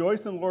listening.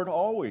 Rejoice in the Lord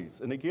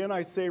always. And again,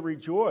 I say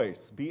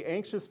rejoice. Be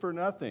anxious for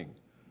nothing,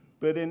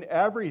 but in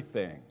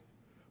everything,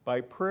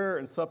 by prayer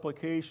and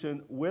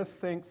supplication with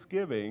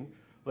thanksgiving,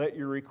 let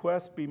your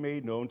requests be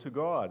made known to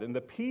God. And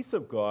the peace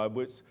of God,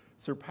 which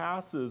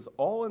surpasses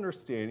all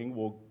understanding,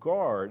 will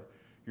guard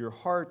your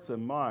hearts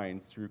and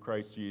minds through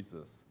Christ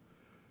Jesus.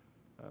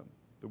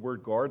 The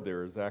word guard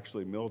there is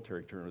actually a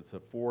military term. It's a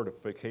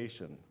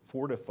fortification.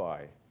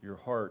 Fortify your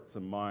hearts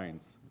and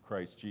minds in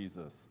Christ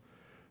Jesus.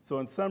 So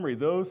in summary,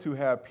 those who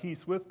have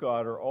peace with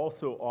God are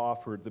also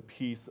offered the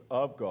peace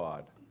of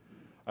God.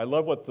 I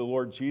love what the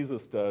Lord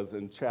Jesus does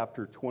in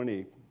chapter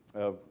 20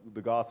 of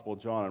the Gospel of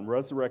John. On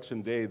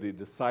Resurrection Day, the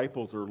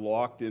disciples are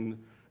locked in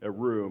a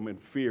room in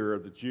fear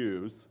of the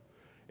Jews,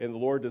 and the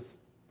Lord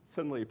just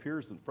suddenly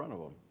appears in front of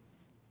them.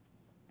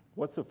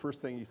 What's the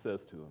first thing he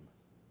says to them?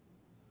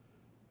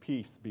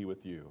 Peace be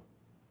with you.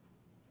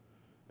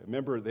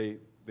 Remember, they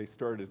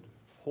started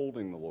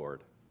holding the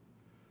Lord,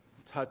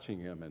 touching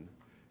him,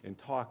 and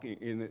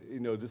talking,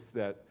 just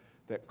that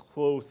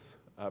close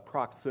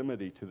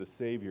proximity to the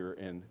Savior,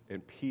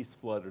 and peace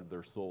flooded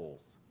their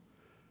souls.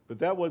 But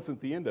that wasn't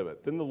the end of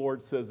it. Then the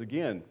Lord says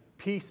again,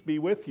 peace be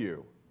with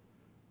you.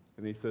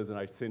 And he says, and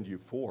I send you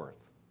forth.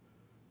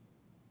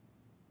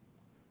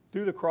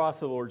 Through the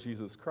cross of the Lord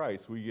Jesus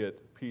Christ, we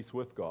get peace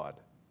with God.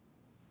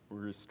 We're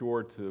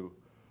restored to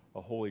a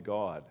holy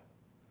God.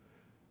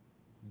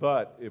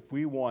 But if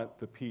we want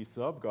the peace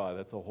of God,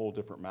 that's a whole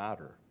different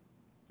matter.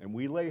 And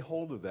we lay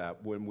hold of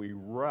that when we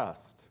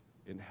rest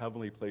in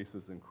heavenly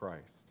places in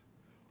Christ.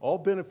 All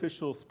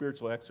beneficial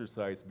spiritual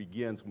exercise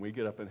begins when we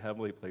get up in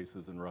heavenly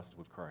places and rest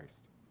with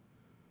Christ.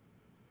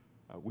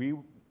 We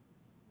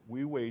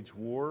wage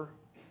war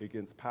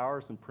against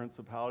powers and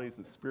principalities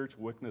and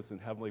spiritual wickedness in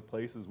heavenly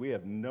places. We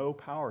have no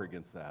power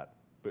against that,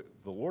 but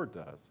the Lord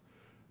does.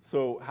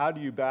 So how do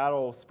you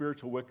battle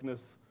spiritual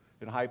wickedness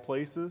in high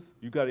places?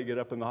 You've got to get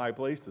up in the high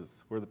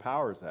places where the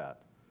power is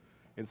at.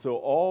 And so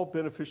all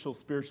beneficial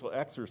spiritual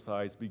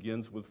exercise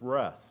begins with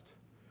rest.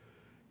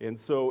 And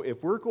so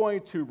if we're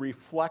going to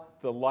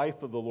reflect the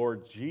life of the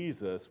Lord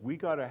Jesus, we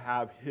got to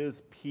have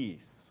his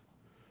peace.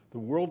 The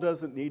world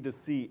doesn't need to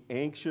see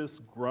anxious,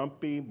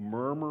 grumpy,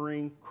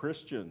 murmuring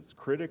Christians,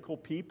 critical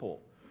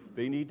people.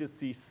 They need to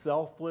see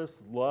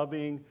selfless,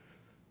 loving,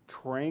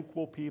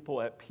 tranquil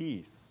people at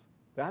peace.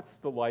 That's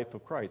the life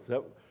of Christ.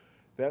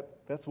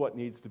 That's what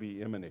needs to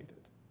be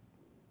emanated.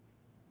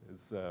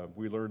 As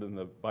we learned in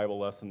the Bible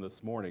lesson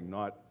this morning,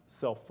 not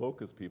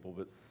self-focused people,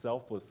 but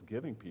selfless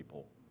giving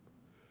people.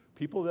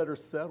 People that are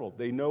settled.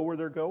 They know where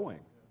they're going.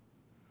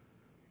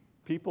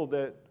 People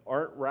that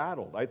aren't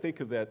rattled. I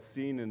think of that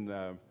scene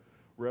in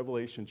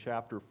Revelation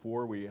chapter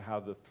 4 where you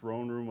have the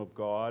throne room of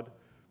God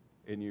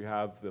and you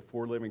have the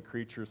four living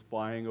creatures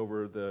flying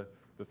over the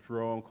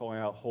throne calling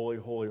out, holy,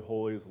 holy,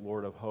 holy is the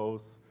Lord of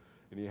hosts.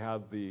 And you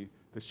have the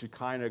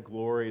Shekinah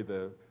glory,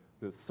 the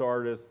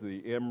sardis,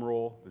 the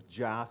emerald, the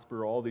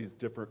jasper, all these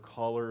different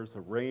colors, a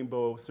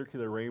rainbow,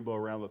 circular rainbow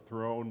around the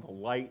throne, the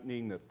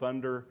lightning, the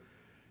thunder.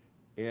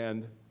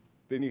 And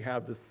then you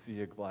have the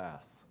sea of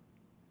glass.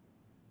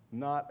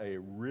 Not a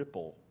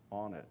ripple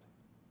on it.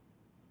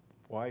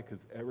 Why?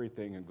 Because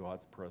everything in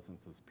God's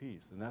presence is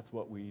peace. And that's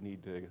what we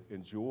need to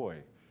enjoy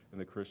in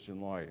the Christian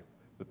life,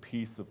 the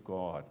peace of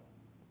God.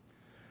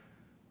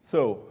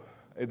 So,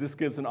 this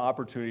gives an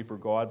opportunity for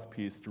God's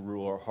peace to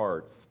rule our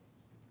hearts.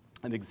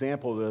 An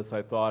example of this,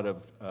 I thought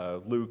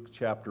of Luke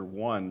chapter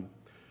 1,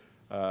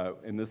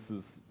 and this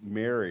is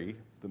Mary,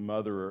 the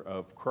mother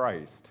of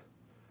Christ.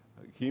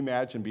 Can you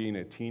imagine being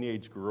a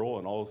teenage girl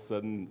and all of a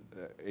sudden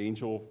an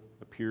angel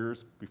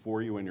appears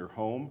before you in your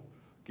home,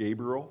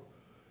 Gabriel,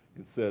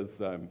 and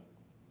says,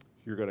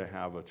 you're going to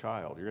have a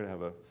child, you're going to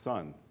have a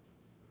son.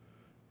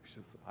 She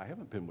says, I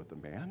haven't been with a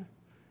man.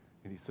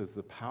 And he says,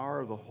 the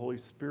power of the Holy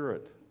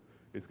Spirit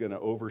is going to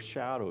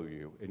overshadow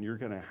you, and you're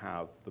going to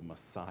have the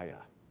Messiah.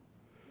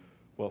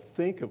 Well,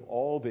 think of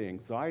all the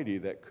anxiety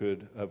that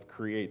could have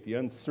created, the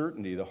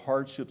uncertainty, the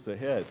hardships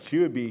ahead. She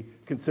would be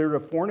considered a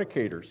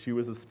fornicator. She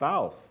was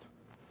espoused.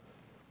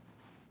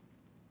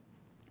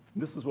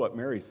 And this is what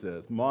Mary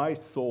says, my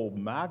soul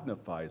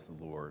magnifies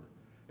the Lord,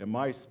 and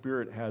my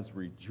spirit has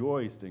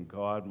rejoiced in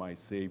God my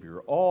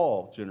Savior.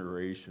 All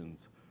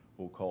generations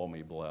will call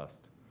me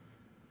blessed.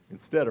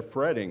 Instead of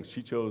fretting,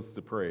 she chose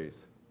to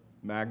praise.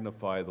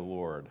 Magnify the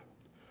Lord.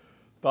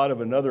 Thought of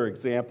another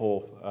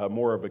example,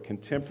 more of a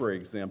contemporary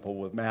example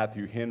with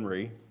Matthew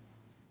Henry.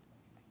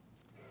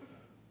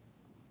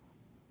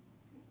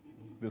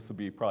 This would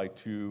be probably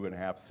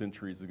 2.5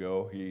 centuries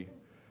ago. He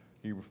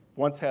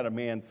once had a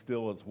man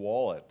steal his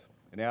wallet,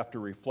 and after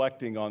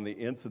reflecting on the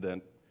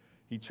incident,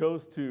 he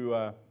chose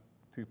to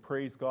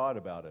praise God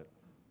about it.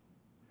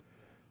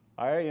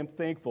 I am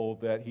thankful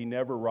that he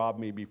never robbed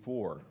me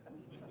before.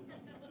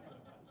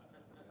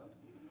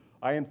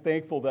 I am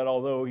thankful that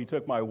although he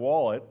took my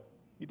wallet,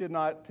 he did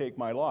not take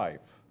my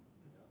life.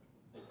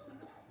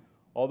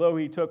 Although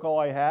he took all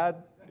I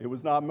had, it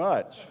was not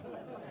much.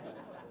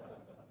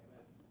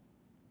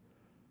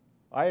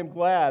 I am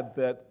glad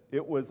that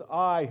it was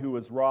I who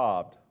was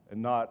robbed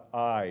and not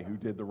I who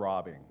did the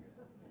robbing.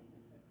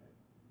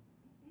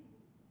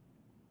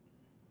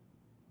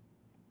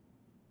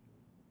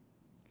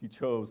 He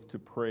chose to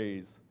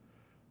praise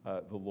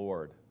the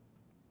Lord.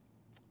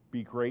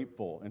 Be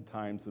grateful in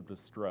times of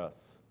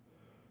distress.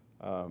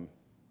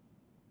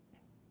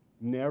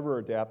 Never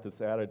adapt this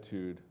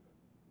attitude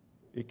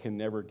it can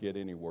never get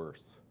any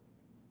worse.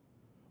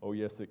 Oh,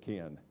 yes, it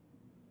can.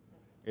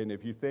 And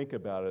if you think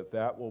about it,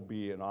 that will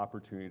be an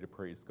opportunity to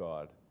praise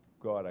God.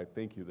 God, I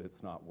thank you that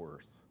it's not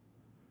worse,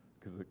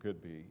 because it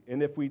could be.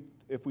 And if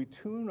we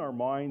tune our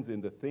minds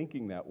into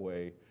thinking that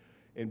way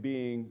and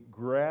being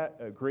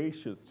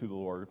gracious to the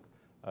Lord,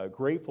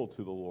 grateful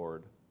to the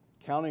Lord,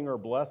 counting our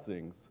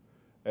blessings,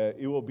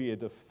 it will be a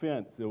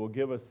defense. It will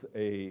give us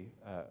a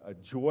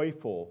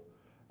joyful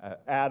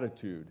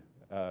attitude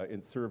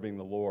in serving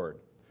the Lord.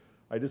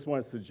 I just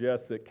want to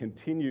suggest that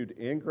continued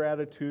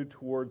ingratitude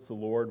towards the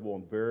Lord will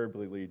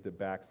invariably lead to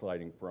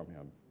backsliding from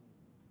Him.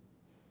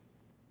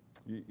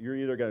 You're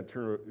either going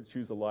to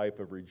choose a life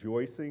of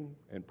rejoicing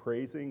and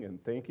praising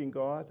and thanking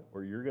God,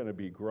 or you're going to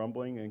be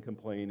grumbling and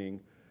complaining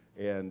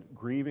and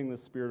grieving the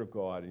Spirit of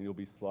God, and you'll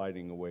be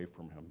sliding away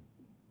from Him.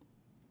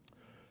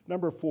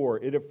 Number 4,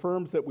 it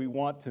affirms that we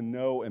want to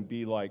know and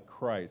be like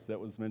Christ. That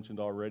was mentioned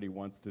already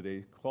once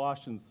today.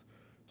 Colossians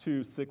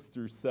 2, 6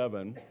 through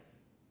 7.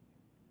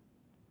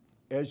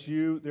 As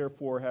you,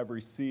 therefore, have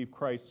received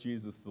Christ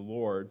Jesus the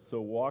Lord, so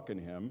walk in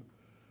Him,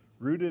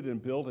 rooted and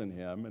built in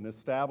Him, and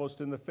established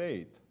in the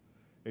faith.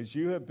 As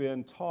you have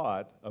been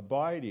taught,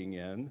 abiding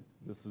in,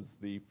 this is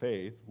the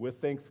faith,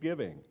 with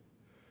thanksgiving.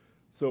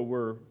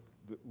 So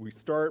we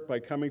start by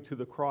coming to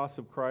the cross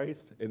of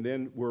Christ, and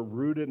then we're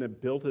rooted and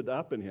built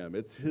up in Him.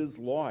 It's His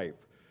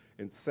life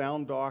and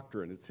sound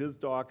doctrine. It's His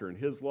doctrine,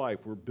 His life.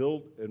 We're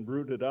built and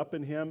rooted up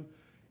in Him,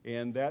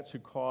 and that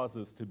should cause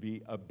us to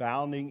be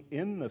abounding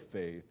in the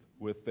faith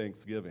with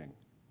thanksgiving.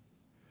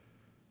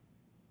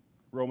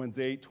 Romans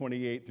 8,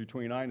 28 through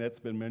 29, that's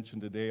been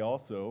mentioned today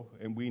also.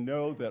 And we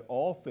know that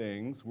all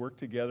things work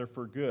together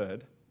for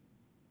good.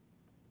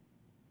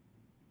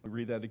 I'll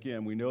read that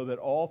again. We know that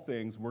all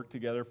things work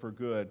together for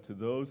good to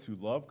those who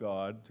love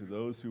God, to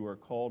those who are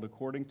called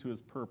according to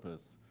His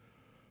purpose.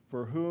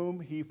 For whom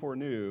He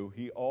foreknew,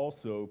 He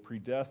also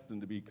predestined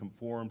to be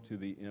conformed to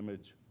the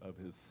image of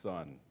His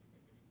Son.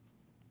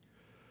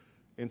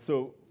 And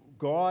so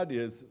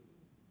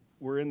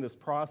we're in this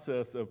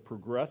process of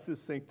progressive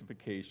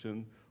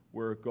sanctification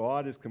where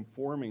God is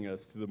conforming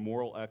us to the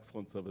moral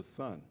excellence of His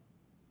Son.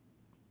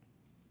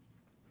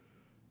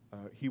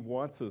 He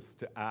wants us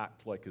to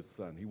act like His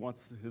Son. He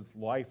wants His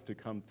life to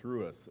come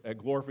through us. At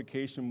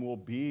glorification, we'll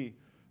be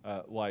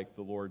like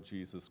the Lord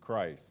Jesus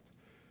Christ.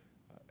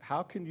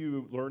 How can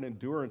you learn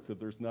endurance if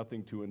there's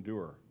nothing to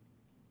endure?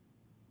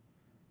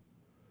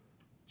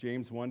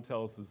 James 1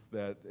 tells us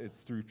that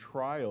it's through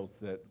trials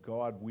that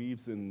God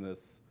weaves in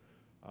this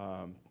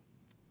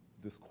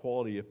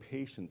quality of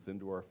patience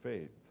into our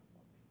faith.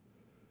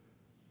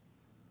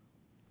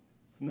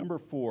 So number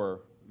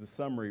 4, the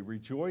summary,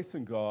 rejoice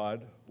in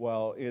God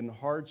while in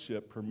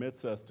hardship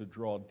permits us to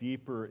draw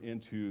deeper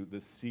into the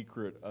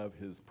secret of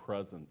His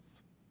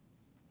presence.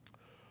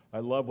 I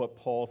love what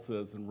Paul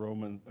says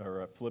in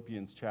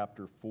Philippians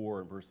chapter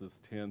 4,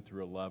 verses 10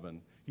 through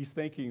 11. He's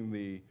thanking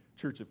the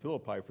church at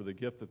Philippi for the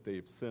gift that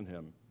they've sent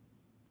him.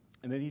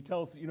 And then he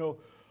tells,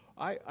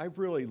 I've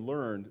really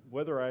learned,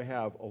 whether I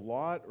have a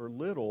lot or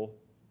little,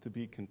 to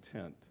be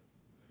content.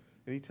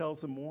 And he tells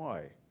them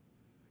why.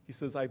 He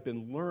says, I've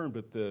been learned,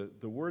 but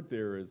the word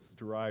there is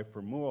derived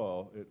from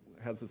muo. It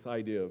has this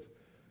idea of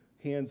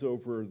hands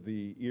over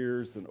the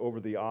ears and over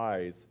the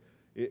eyes.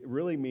 It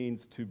really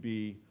means to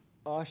be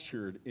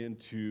ushered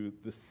into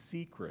the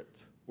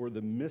secret or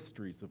the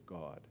mysteries of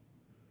God.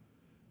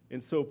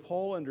 And so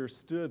Paul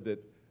understood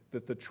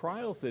that the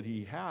trials that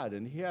he had,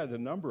 and he had a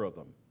number of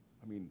them.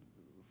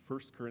 1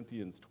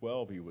 Corinthians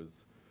 12, he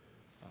was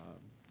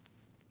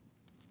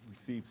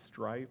received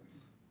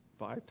stripes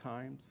 5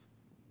 times,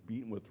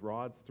 beaten with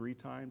rods 3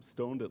 times,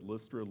 stoned at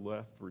Lystra,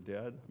 left for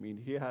dead.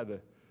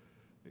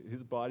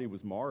 His body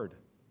was marred.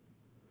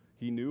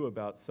 He knew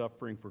about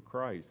suffering for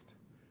Christ.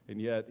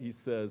 And yet he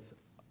says,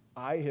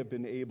 I have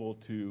been able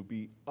to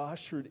be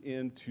ushered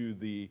into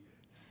the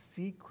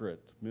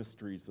secret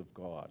mysteries of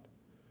God,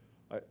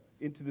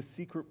 into the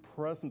secret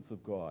presence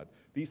of God.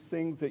 These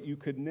things that you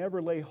could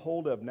never lay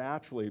hold of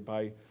naturally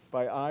by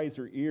eyes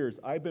or ears,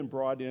 I've been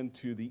brought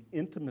into the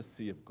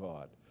intimacy of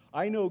God.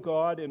 I know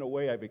God in a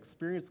way, I've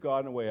experienced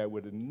God in a way I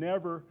would have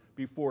never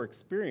before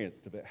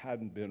experienced if it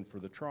hadn't been for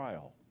the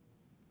trial.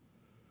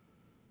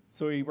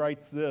 So he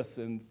writes this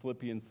in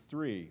Philippians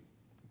 3.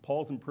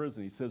 Paul's in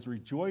prison. He says,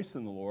 rejoice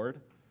in the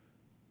Lord.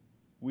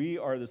 We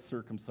are the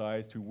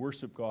circumcised who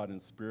worship God in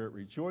spirit,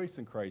 rejoice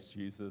in Christ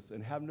Jesus,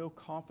 and have no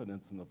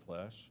confidence in the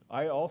flesh.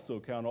 I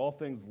also count all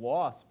things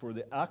lost for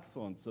the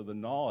excellence of the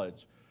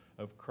knowledge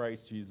of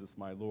Christ Jesus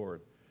my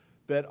Lord,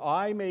 that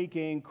I may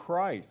gain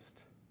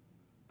Christ,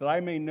 that I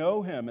may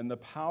know Him and the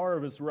power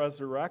of His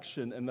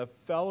resurrection and the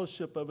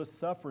fellowship of His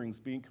sufferings,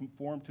 being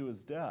conformed to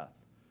His death.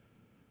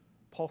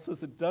 Paul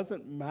says it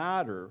doesn't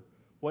matter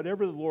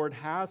whatever the Lord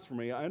has for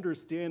me. I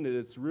understand that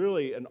it's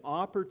really an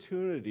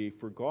opportunity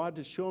for God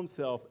to show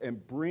Himself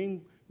and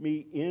bring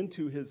me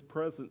into His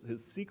presence,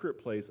 His secret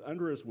place,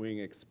 under His wing,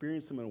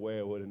 experience Him in a way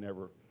I would have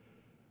never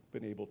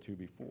been able to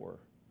before.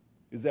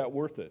 Is that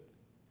worth it?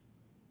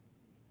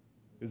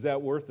 Is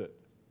that worth it?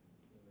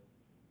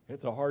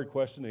 It's a hard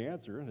question to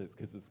answer, isn't it?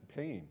 Because it's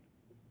pain,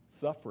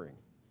 suffering.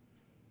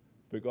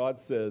 But God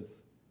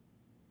says,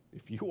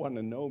 if you want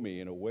to know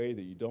me in a way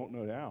that you don't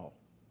know now,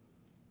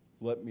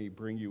 let me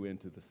bring you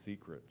into the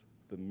secret,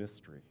 the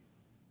mystery.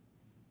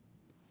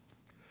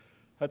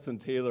 Hudson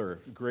Taylor,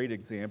 a great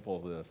example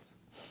of this.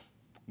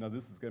 Now,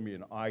 this is going to be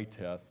an eye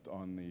test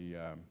on the,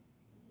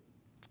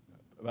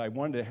 I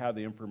wanted to have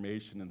the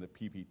information in the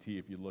PPT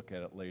if you look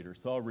at it later,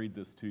 so I'll read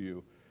this to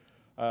you.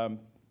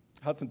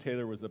 Hudson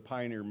Taylor was a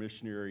pioneer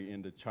missionary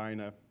into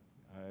China.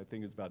 I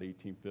think it was about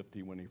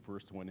 1850 when he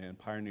first went in,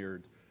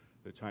 pioneered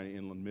the China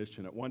Inland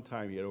Mission. At one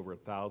time, he had over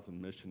 1,000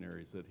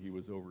 missionaries that he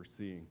was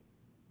overseeing.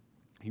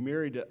 He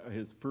married,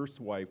 his first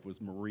wife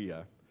was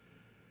Maria.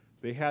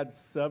 They had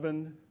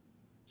 7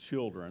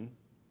 children.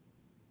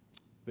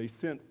 They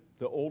sent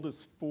the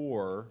oldest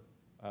 4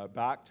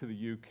 back to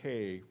the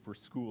UK for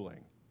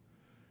schooling.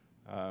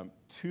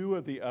 2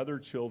 of the other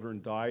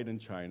children died in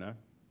China,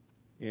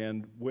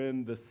 and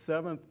when the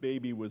 7th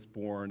baby was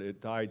born,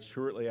 it died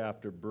shortly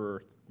after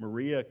birth.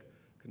 Maria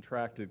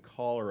contracted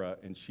cholera,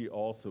 and she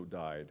also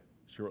died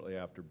shortly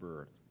after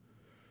birth.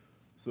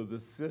 So the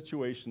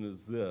situation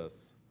is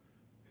this.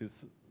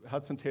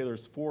 Hudson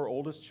Taylor's 4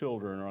 oldest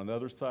children are on the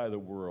other side of the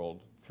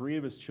world. 3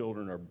 of his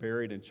children are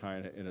buried in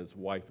China, and his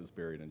wife is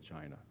buried in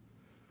China.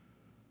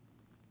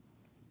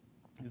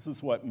 This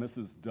is what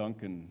Mrs.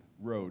 Duncan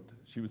wrote.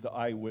 She was an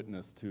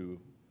eyewitness to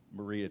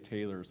Maria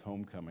Taylor's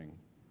homecoming.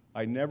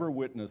 I never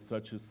witnessed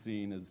such a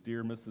scene as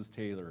dear Mrs.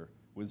 Taylor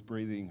was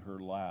breathing her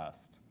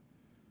last.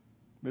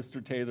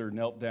 Mr. Taylor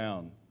knelt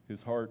down,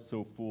 his heart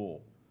so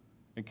full,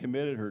 and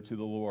committed her to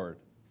the Lord,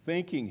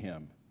 thanking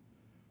him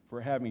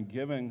for having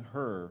given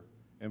her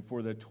and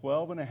for the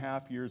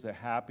 12.5 years of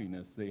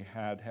happiness they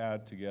had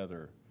had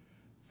together,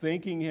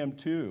 thanking him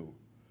too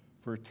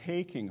for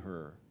taking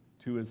her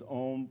to his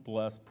own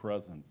blessed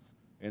presence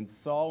and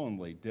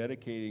solemnly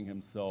dedicating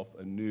himself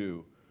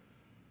anew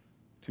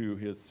to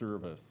his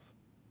service.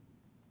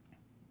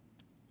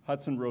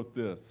 Hudson wrote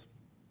this,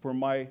 "For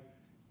my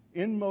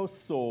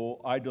inmost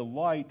soul, I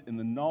delight in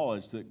the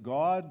knowledge that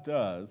God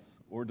does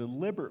or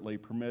deliberately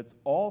permits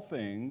all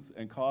things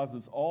and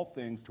causes all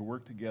things to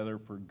work together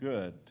for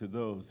good to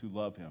those who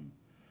love him.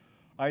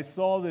 I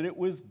saw that it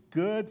was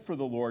good for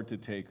the Lord to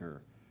take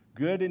her,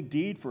 good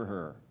indeed for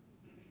her.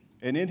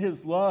 And in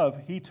his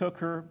love, he took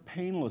her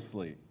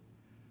painlessly,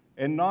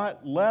 and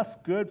not less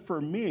good for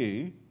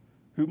me,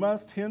 who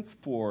must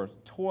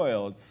henceforth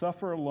toil and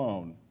suffer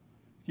alone,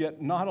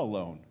 yet not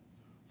alone.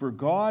 For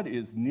God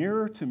is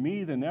nearer to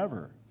me than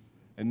ever,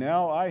 and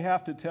now I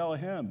have to tell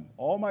him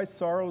all my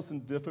sorrows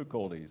and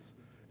difficulties,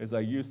 as I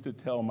used to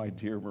tell my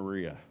dear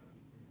Maria."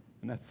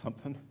 Isn't that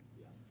something?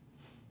 Yeah.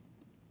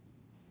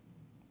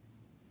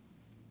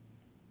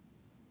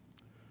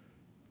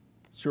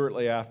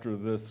 Shortly after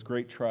this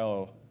great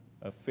trial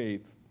of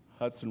faith,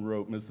 Hudson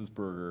wrote Mrs.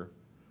 Berger,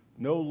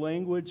 "No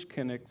language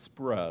can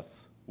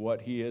express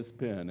what he has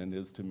been and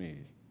is to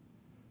me.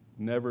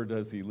 Never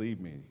does he leave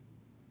me.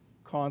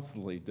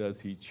 Constantly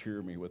does he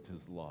cheer me with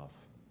his love."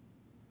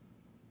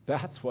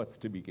 That's what's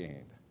to be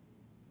gained.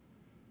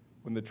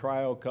 When the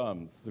trial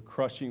comes, the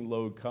crushing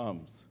load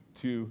comes,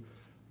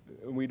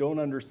 we don't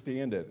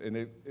understand it, and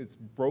it's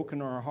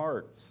broken our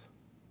hearts.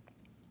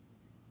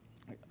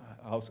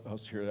 I'll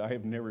share that. I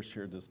have never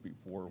shared this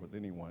before with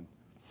anyone.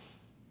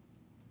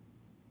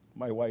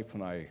 My wife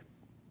and I,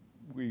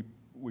 we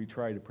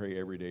try to pray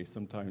every day,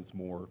 sometimes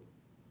more,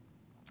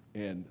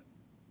 and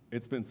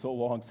it's been so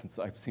long since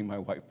I've seen my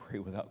wife pray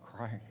without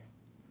crying.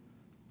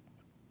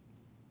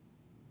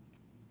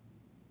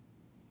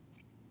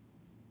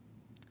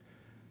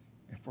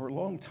 And for a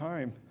long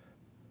time,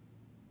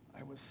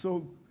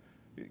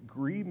 it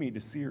grieved me to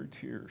see her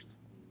tears.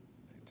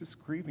 It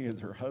just grieved me as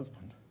her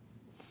husband.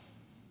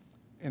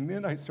 And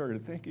then I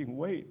started thinking,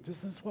 wait,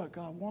 this is what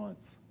God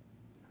wants.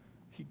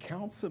 He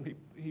counts them,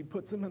 he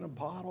puts them in a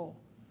bottle.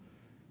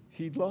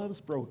 He loves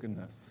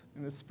brokenness,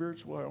 and the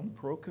spiritual realm,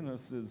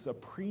 brokenness is a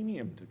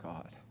premium to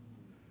God.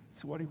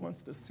 It's what he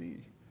wants to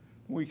see.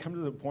 When we come to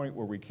the point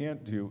where we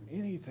can't do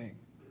anything,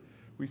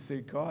 we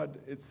say, God,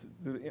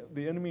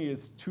 the enemy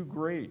is too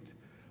great.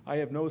 I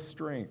have no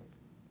strength,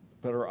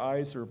 but our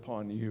eyes are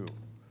upon you.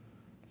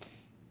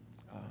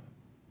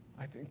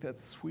 I think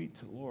that's sweet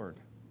to the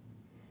Lord.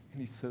 And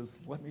he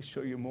says, let me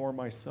show you more of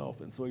myself.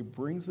 And so he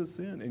brings us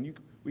in, and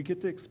we get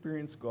to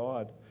experience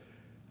God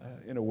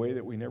in a way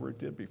that we never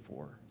did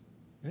before.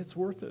 And it's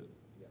worth it.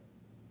 Yeah.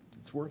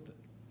 It's worth it.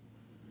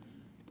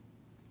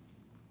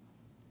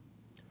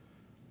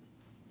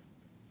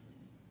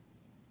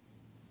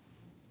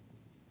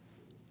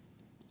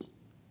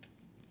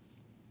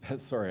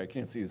 Sorry, I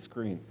can't see the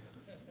screen.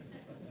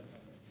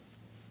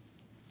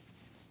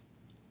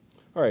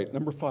 All right,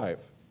 number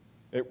 5.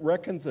 It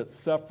reckons that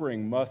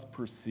suffering must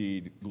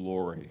precede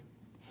glory.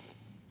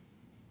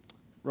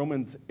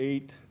 Romans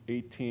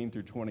 8:18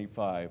 through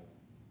 25.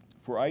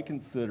 For I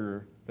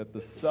consider that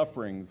the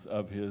sufferings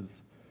of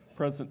his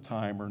present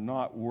time are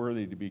not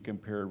worthy to be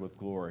compared with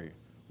glory,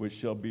 which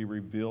shall be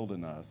revealed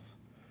in us.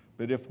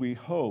 But if we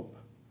hope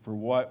for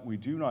what we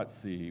do not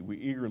see, we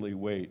eagerly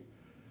wait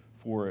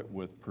for it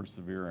with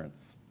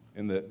perseverance.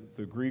 And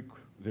the Greek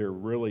there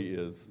really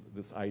is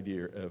this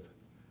idea of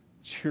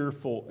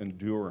cheerful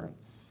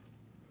endurance,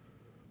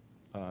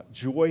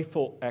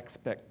 joyful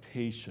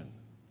expectation.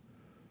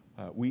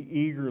 We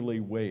eagerly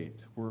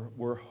wait.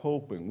 We're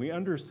hoping. We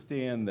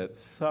understand that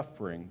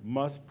suffering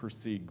must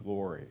precede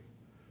glory,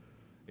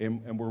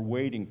 and we're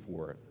waiting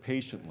for it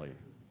patiently.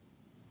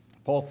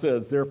 Paul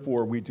says,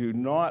 therefore, we do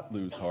not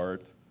lose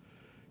heart.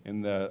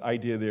 And the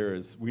idea there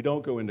is we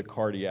don't go into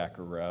cardiac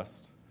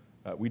arrest.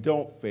 We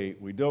don't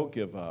faint. We don't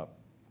give up.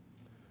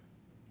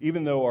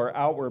 Even though our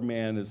outward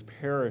man is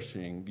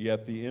perishing,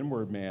 yet the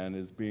inward man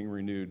is being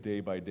renewed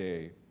day by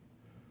day.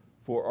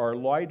 For our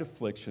light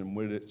affliction,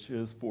 which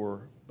is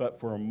but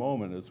for a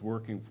moment, is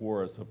working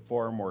for us a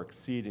far more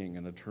exceeding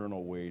and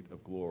eternal weight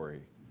of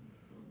glory.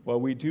 Well,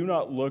 we do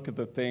not look at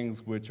the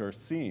things which are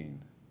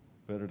seen,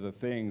 but at the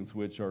things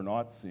which are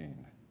not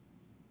seen.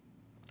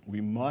 We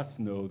must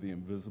know the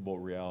invisible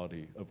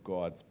reality of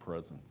God's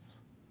presence.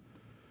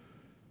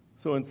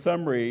 So in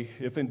summary,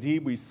 if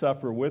indeed we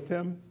suffer with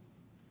him,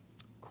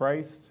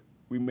 Christ,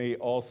 we may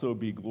also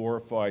be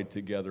glorified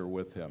together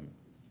with him.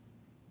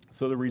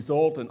 So the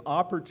result, an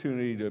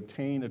opportunity to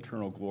obtain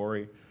eternal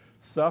glory.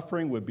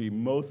 Suffering would be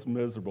most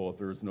miserable if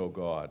there is no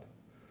God.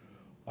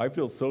 I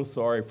feel so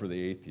sorry for the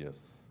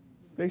atheists.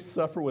 They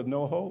suffer with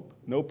no hope,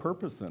 no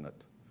purpose in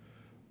it.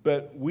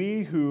 But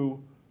we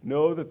who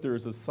know that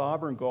there's a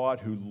sovereign God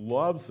who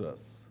loves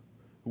us,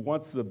 who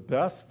wants the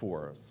best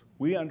for us,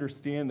 we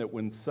understand that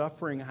when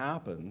suffering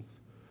happens,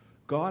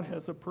 God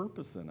has a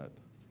purpose in it.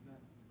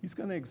 He's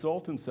going to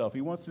exalt himself.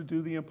 He wants to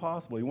do the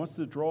impossible. He wants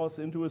to draw us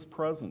into his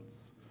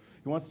presence.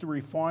 He wants to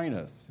refine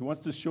us. He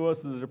wants to show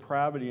us the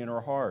depravity in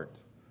our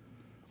heart.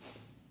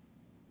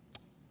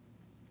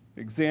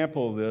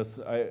 Example of this,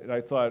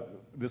 I thought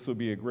this would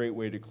be a great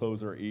way to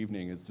close our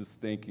evening, is just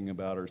thinking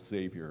about our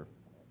Savior.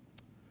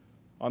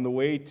 On the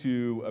way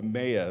to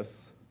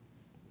Emmaus,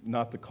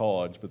 not the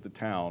college, but the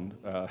town,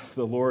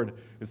 the Lord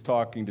is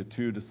talking to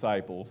two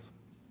disciples.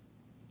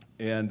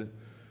 And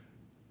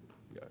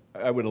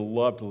I would have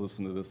loved to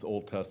listen to this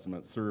Old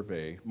Testament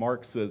survey.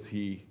 Mark says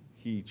he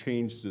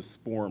changed his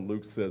form.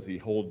 Luke says he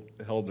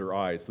held their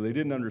eyes. So they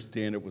didn't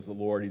understand it was the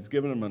Lord. He's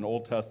given them an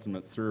Old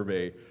Testament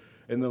survey.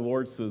 And the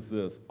Lord says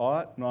this,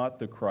 ought not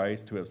the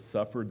Christ to have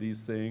suffered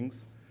these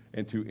things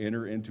and to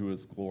enter into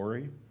his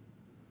glory?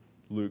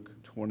 Luke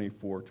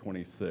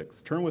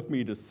 24:26. Turn with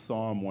me to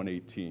Psalm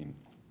 118.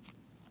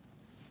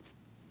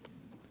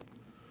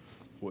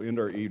 We'll end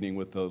our evening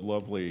with a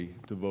lovely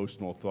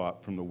devotional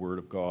thought from the Word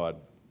of God.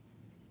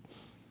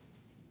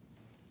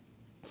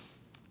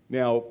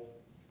 Now,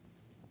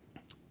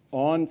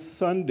 on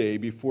Sunday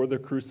before the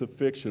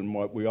crucifixion,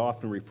 what we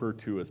often refer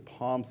to as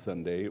Palm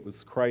Sunday, it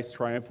was Christ's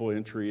triumphal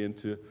entry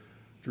into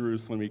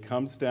Jerusalem. He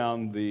comes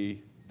down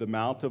the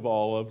Mount of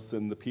Olives,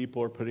 and the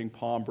people are putting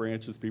palm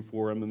branches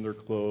before him in their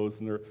clothes,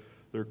 and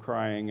they're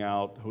crying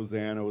out,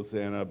 Hosanna,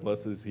 Hosanna,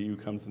 blessed is he who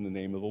comes in the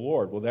name of the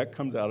Lord. Well, that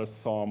comes out of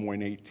Psalm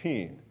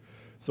 118.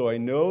 So I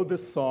know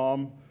this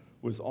psalm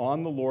was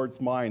on the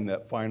Lord's mind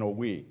that final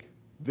week.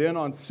 Then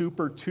on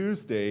Super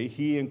Tuesday,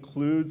 he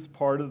includes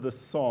part of the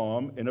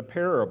psalm in a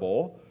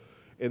parable.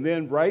 And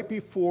then right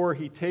before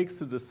he takes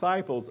the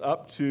disciples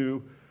up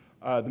to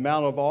the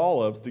Mount of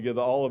Olives to give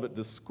the Olivet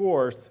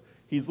Discourse,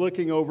 he's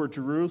looking over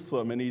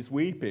Jerusalem and he's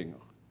weeping.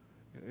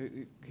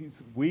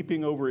 He's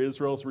weeping over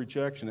Israel's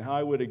rejection. How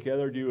I would have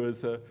gathered you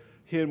as a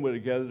hen would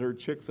have gathered her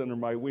chicks under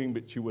my wing,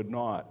 but you would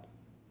not.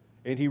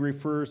 And he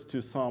refers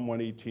to Psalm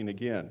 118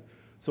 again.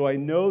 So I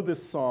know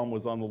this psalm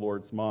was on the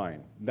Lord's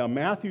mind. Now,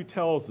 Matthew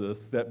tells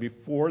us that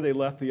before they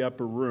left the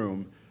upper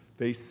room,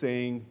 they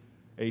sang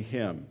a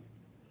hymn.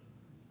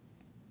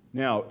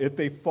 Now, if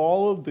they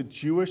followed the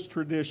Jewish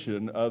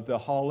tradition of the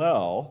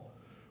Hallel,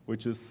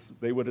 which is,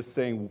 they would have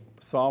sang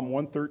Psalm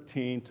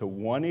 113 to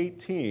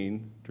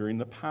 118 during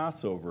the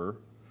Passover,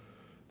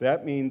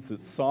 that means that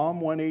Psalm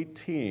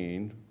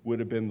 118 would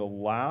have been the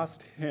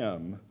last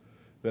hymn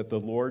that the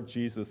Lord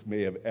Jesus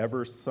may have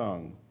ever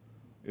sung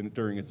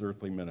during his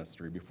earthly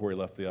ministry before he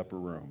left the upper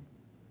room.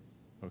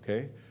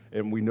 Okay?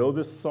 And we know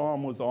this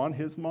psalm was on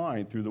his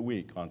mind through the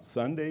week, on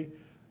Sunday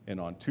and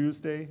on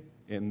Tuesday,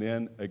 and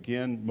then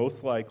again,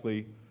 most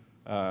likely,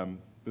 the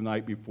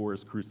night before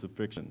his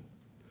crucifixion.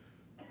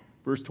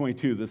 Verse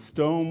 22, the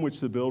stone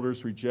which the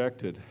builders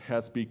rejected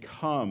has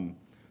become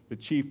the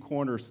chief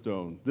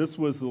cornerstone. This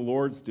was the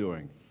Lord's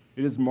doing.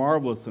 It is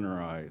marvelous in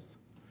our eyes.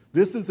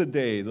 This is a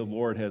day the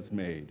Lord has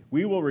made.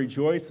 We will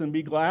rejoice and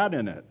be glad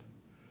in it.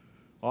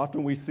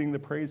 Often we sing the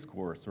praise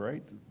chorus,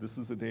 right? This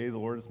is the day the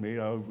Lord has made.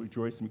 I will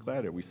rejoice and be glad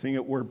in it. We sing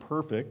it word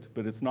perfect,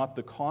 but it's not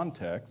the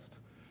context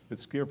that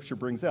Scripture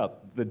brings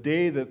out. The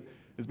day that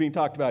is being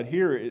talked about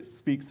here, it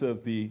speaks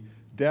of the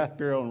death,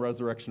 burial, and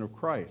resurrection of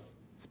Christ.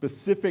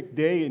 Specific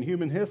day in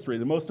human history,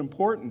 the most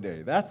important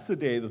day. That's the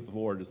day that the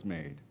Lord has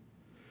made.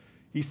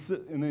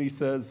 And then he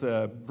says,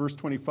 verse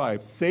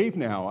 25, save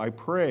now, I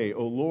pray,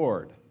 O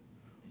Lord.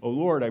 O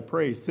Lord, I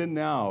pray, send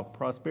now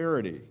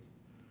prosperity.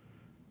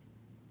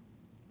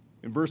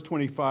 In verse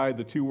 25,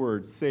 the two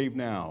words, save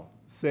now,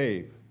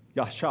 save,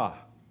 yasha,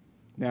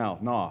 now,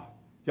 na.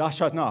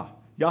 Yashana,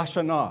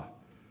 Yashana.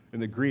 In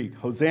the Greek,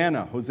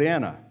 Hosanna,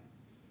 Hosanna.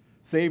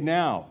 Save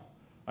now.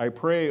 I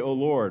pray, O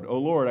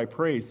Lord, I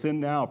pray, send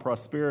now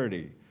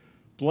prosperity.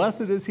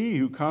 Blessed is he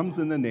who comes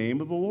in the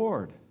name of the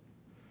Lord.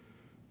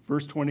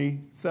 Verse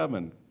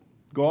 27,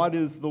 God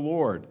is the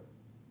Lord,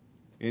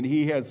 and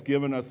he has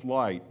given us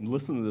light. And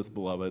listen to this,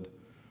 beloved.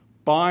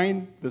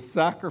 Bind the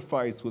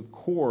sacrifice with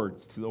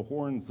cords to the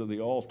horns of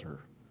the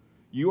altar.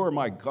 You are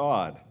my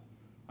God,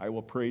 I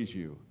will praise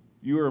you.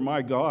 You are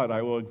my God,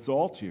 I will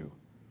exalt you.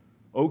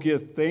 Oh,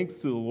 give thanks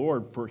to the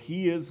Lord, for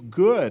he is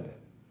good,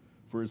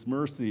 for his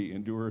mercy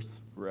endures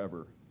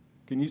forever.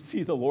 Can you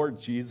see the Lord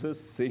Jesus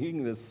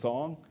singing this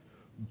song?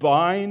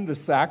 Bind the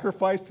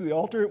sacrifice to the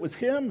altar. It was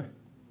him.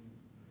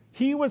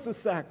 He was the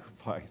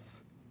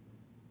sacrifice.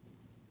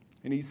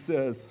 And he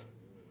says,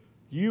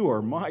 you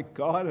are my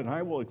God, and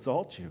I will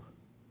exalt you.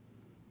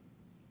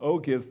 Oh,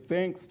 give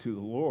thanks to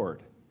the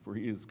Lord, for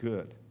he is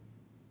good.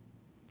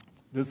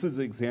 This is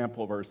an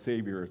example of our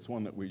Savior. It's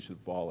one that we should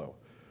follow.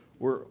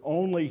 We're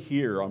only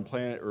here on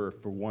planet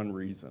Earth for one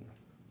reason.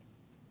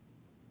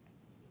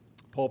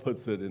 Paul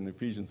puts it in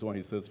Ephesians 1,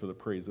 he says, for the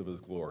praise of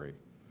his glory.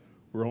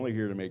 We're only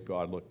here to make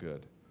God look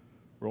good.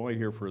 We're only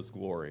here for his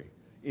glory.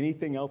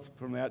 Anything else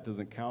from that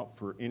doesn't count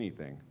for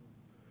anything.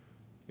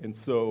 And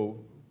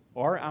so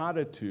our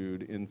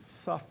attitude in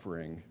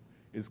suffering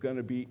is going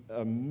to be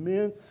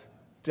immense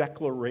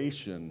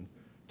declaration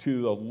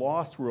to the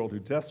lost world who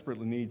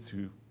desperately needs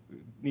to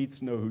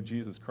know who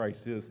Jesus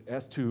Christ is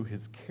as to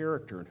his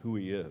character and who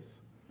he is.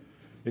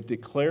 It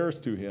declares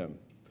to him.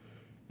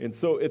 And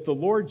so if the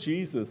Lord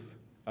Jesus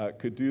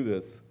could do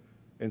this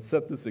and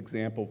set this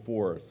example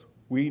for us,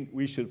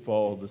 we should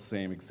follow the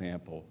same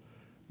example.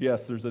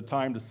 Yes, there's a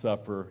time to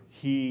suffer.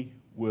 He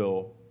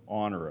will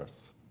honor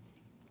us.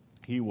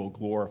 He will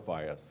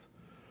glorify us.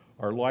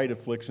 Our light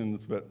affliction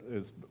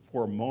is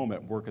for a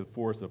moment worketh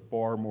for us a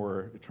far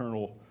more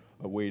eternal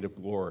weight of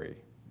glory.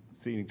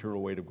 See an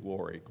eternal weight of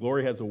glory.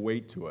 Glory has a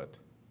weight to it.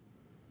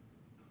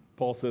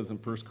 Paul says in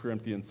 1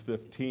 Corinthians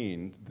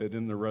 15 that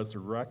in the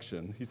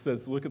resurrection, he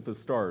says, look at the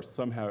stars.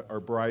 Some are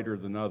brighter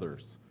than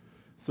others.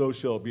 So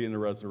shall it be in the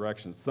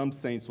resurrection. Some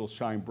saints will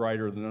shine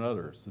brighter than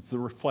others. It's the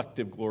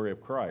reflective glory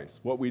of Christ.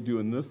 What we do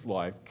in this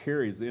life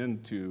carries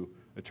into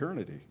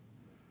eternity.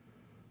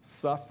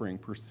 Suffering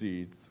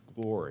precedes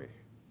glory.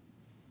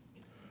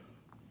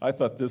 I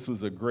thought this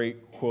was a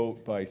great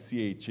quote by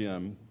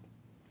C.H.M.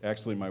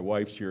 Actually, my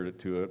wife shared it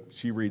to it.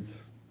 She reads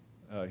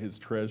his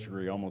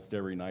treasury almost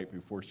every night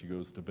before she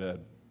goes to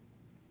bed.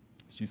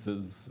 She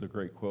says, this is a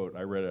great quote.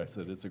 I read it. I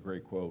said, it's a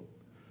great quote.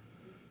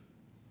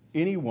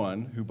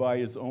 Anyone who by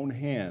his own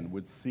hand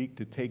would seek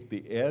to take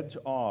the edge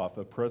off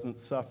of present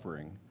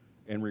suffering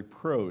and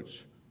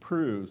reproach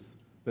proves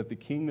that the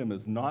kingdom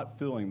is not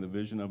filling the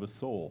vision of a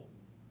soul,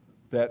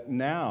 that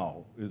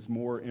now is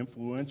more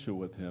influential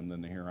with him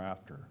than the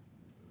hereafter.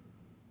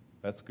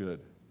 That's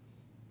good.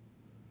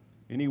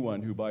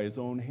 Anyone who by his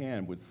own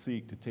hand would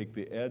seek to take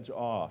the edge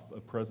off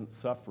of present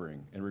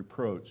suffering and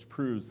reproach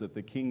proves that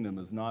the kingdom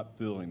is not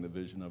filling the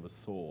vision of a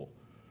soul,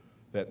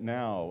 that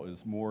now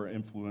is more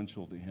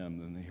influential to him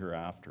than the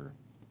hereafter.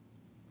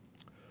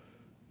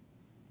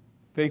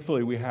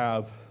 Thankfully, we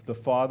have the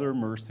Father of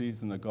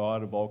mercies and the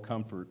God of all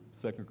comfort,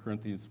 2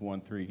 Corinthians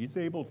 1:3. He's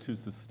able to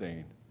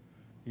sustain.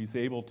 He's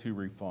able to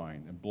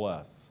refine and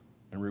bless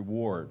and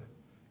reward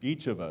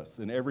each of us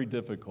in every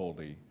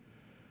difficulty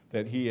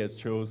that he has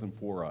chosen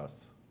for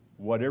us.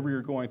 Whatever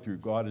you're going through,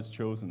 God has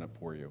chosen it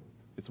for you.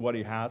 It's what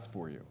he has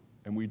for you,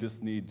 and we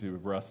just need to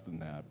rest in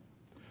that.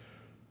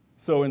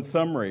 So in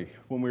summary,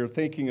 when we're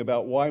thinking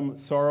about why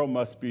sorrow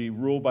must be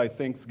ruled by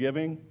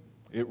thanksgiving,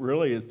 it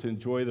really is to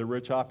enjoy the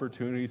rich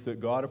opportunities that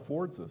God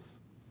affords us.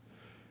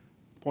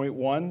 Point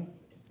one,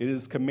 it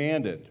is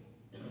commanded.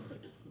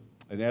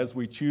 And as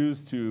we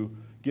choose to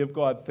give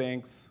God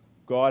thanks,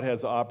 God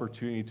has the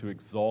opportunity to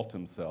exalt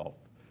himself.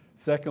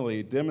 Secondly,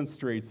 it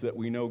demonstrates that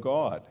we know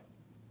God,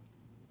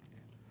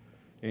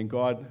 and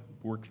God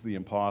works the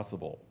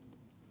impossible.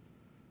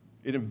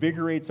 It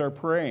invigorates our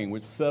praying,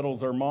 which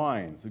settles our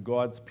minds, and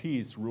God's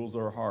peace rules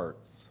our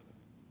hearts.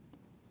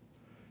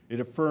 It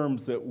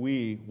affirms that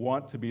we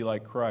want to be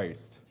like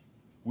Christ.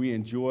 We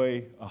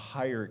enjoy a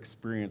higher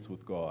experience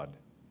with God,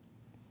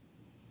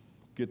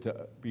 get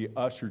to be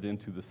ushered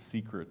into the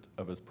secret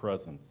of his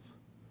presence.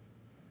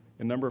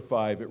 And number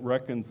 5, it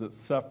reckons that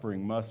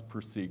suffering must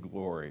precede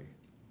glory.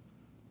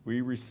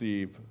 We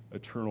receive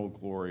eternal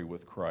glory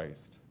with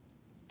Christ.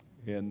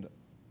 And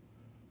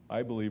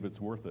I believe it's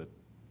worth it.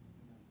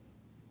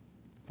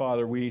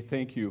 Father, we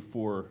thank you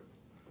for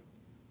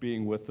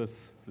being with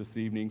us this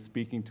evening,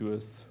 speaking to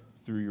us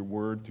through your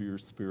word, through your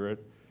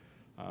spirit.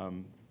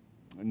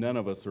 None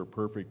of us are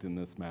perfect in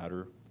this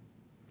matter.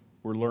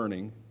 We're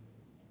learning.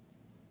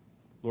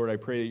 Lord, I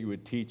pray that you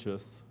would teach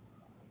us.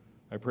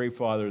 I pray,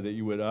 Father, that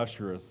you would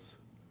usher us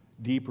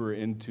deeper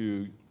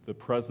into the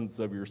presence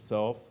of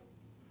yourself,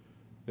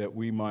 that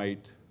we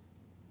might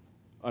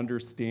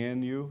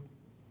understand you,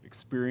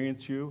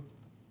 experience you,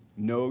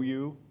 know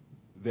you,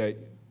 that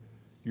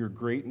your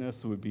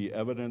greatness would be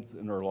evident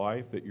in our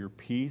life, that your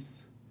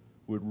peace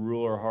would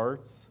rule our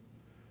hearts,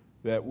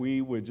 that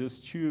we would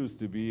just choose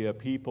to be a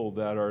people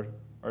that are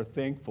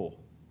thankful,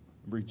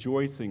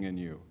 rejoicing in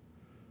you,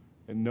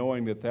 and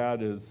knowing that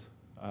that is,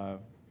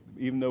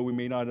 even though we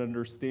may not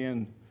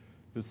understand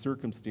the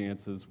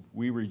circumstances,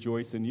 we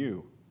rejoice in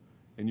you,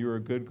 and you're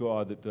a good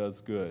God that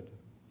does good.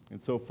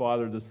 And so,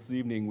 Father, this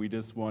evening we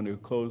just want to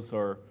close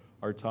our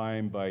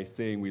time by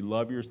saying we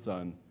love your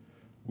Son.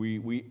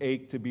 We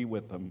ache to be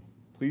with him.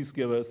 Please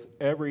give us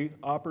every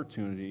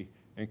opportunity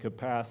and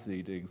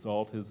capacity to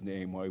exalt his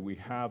name while we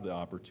have the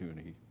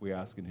opportunity. We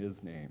ask in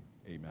his name,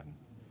 amen.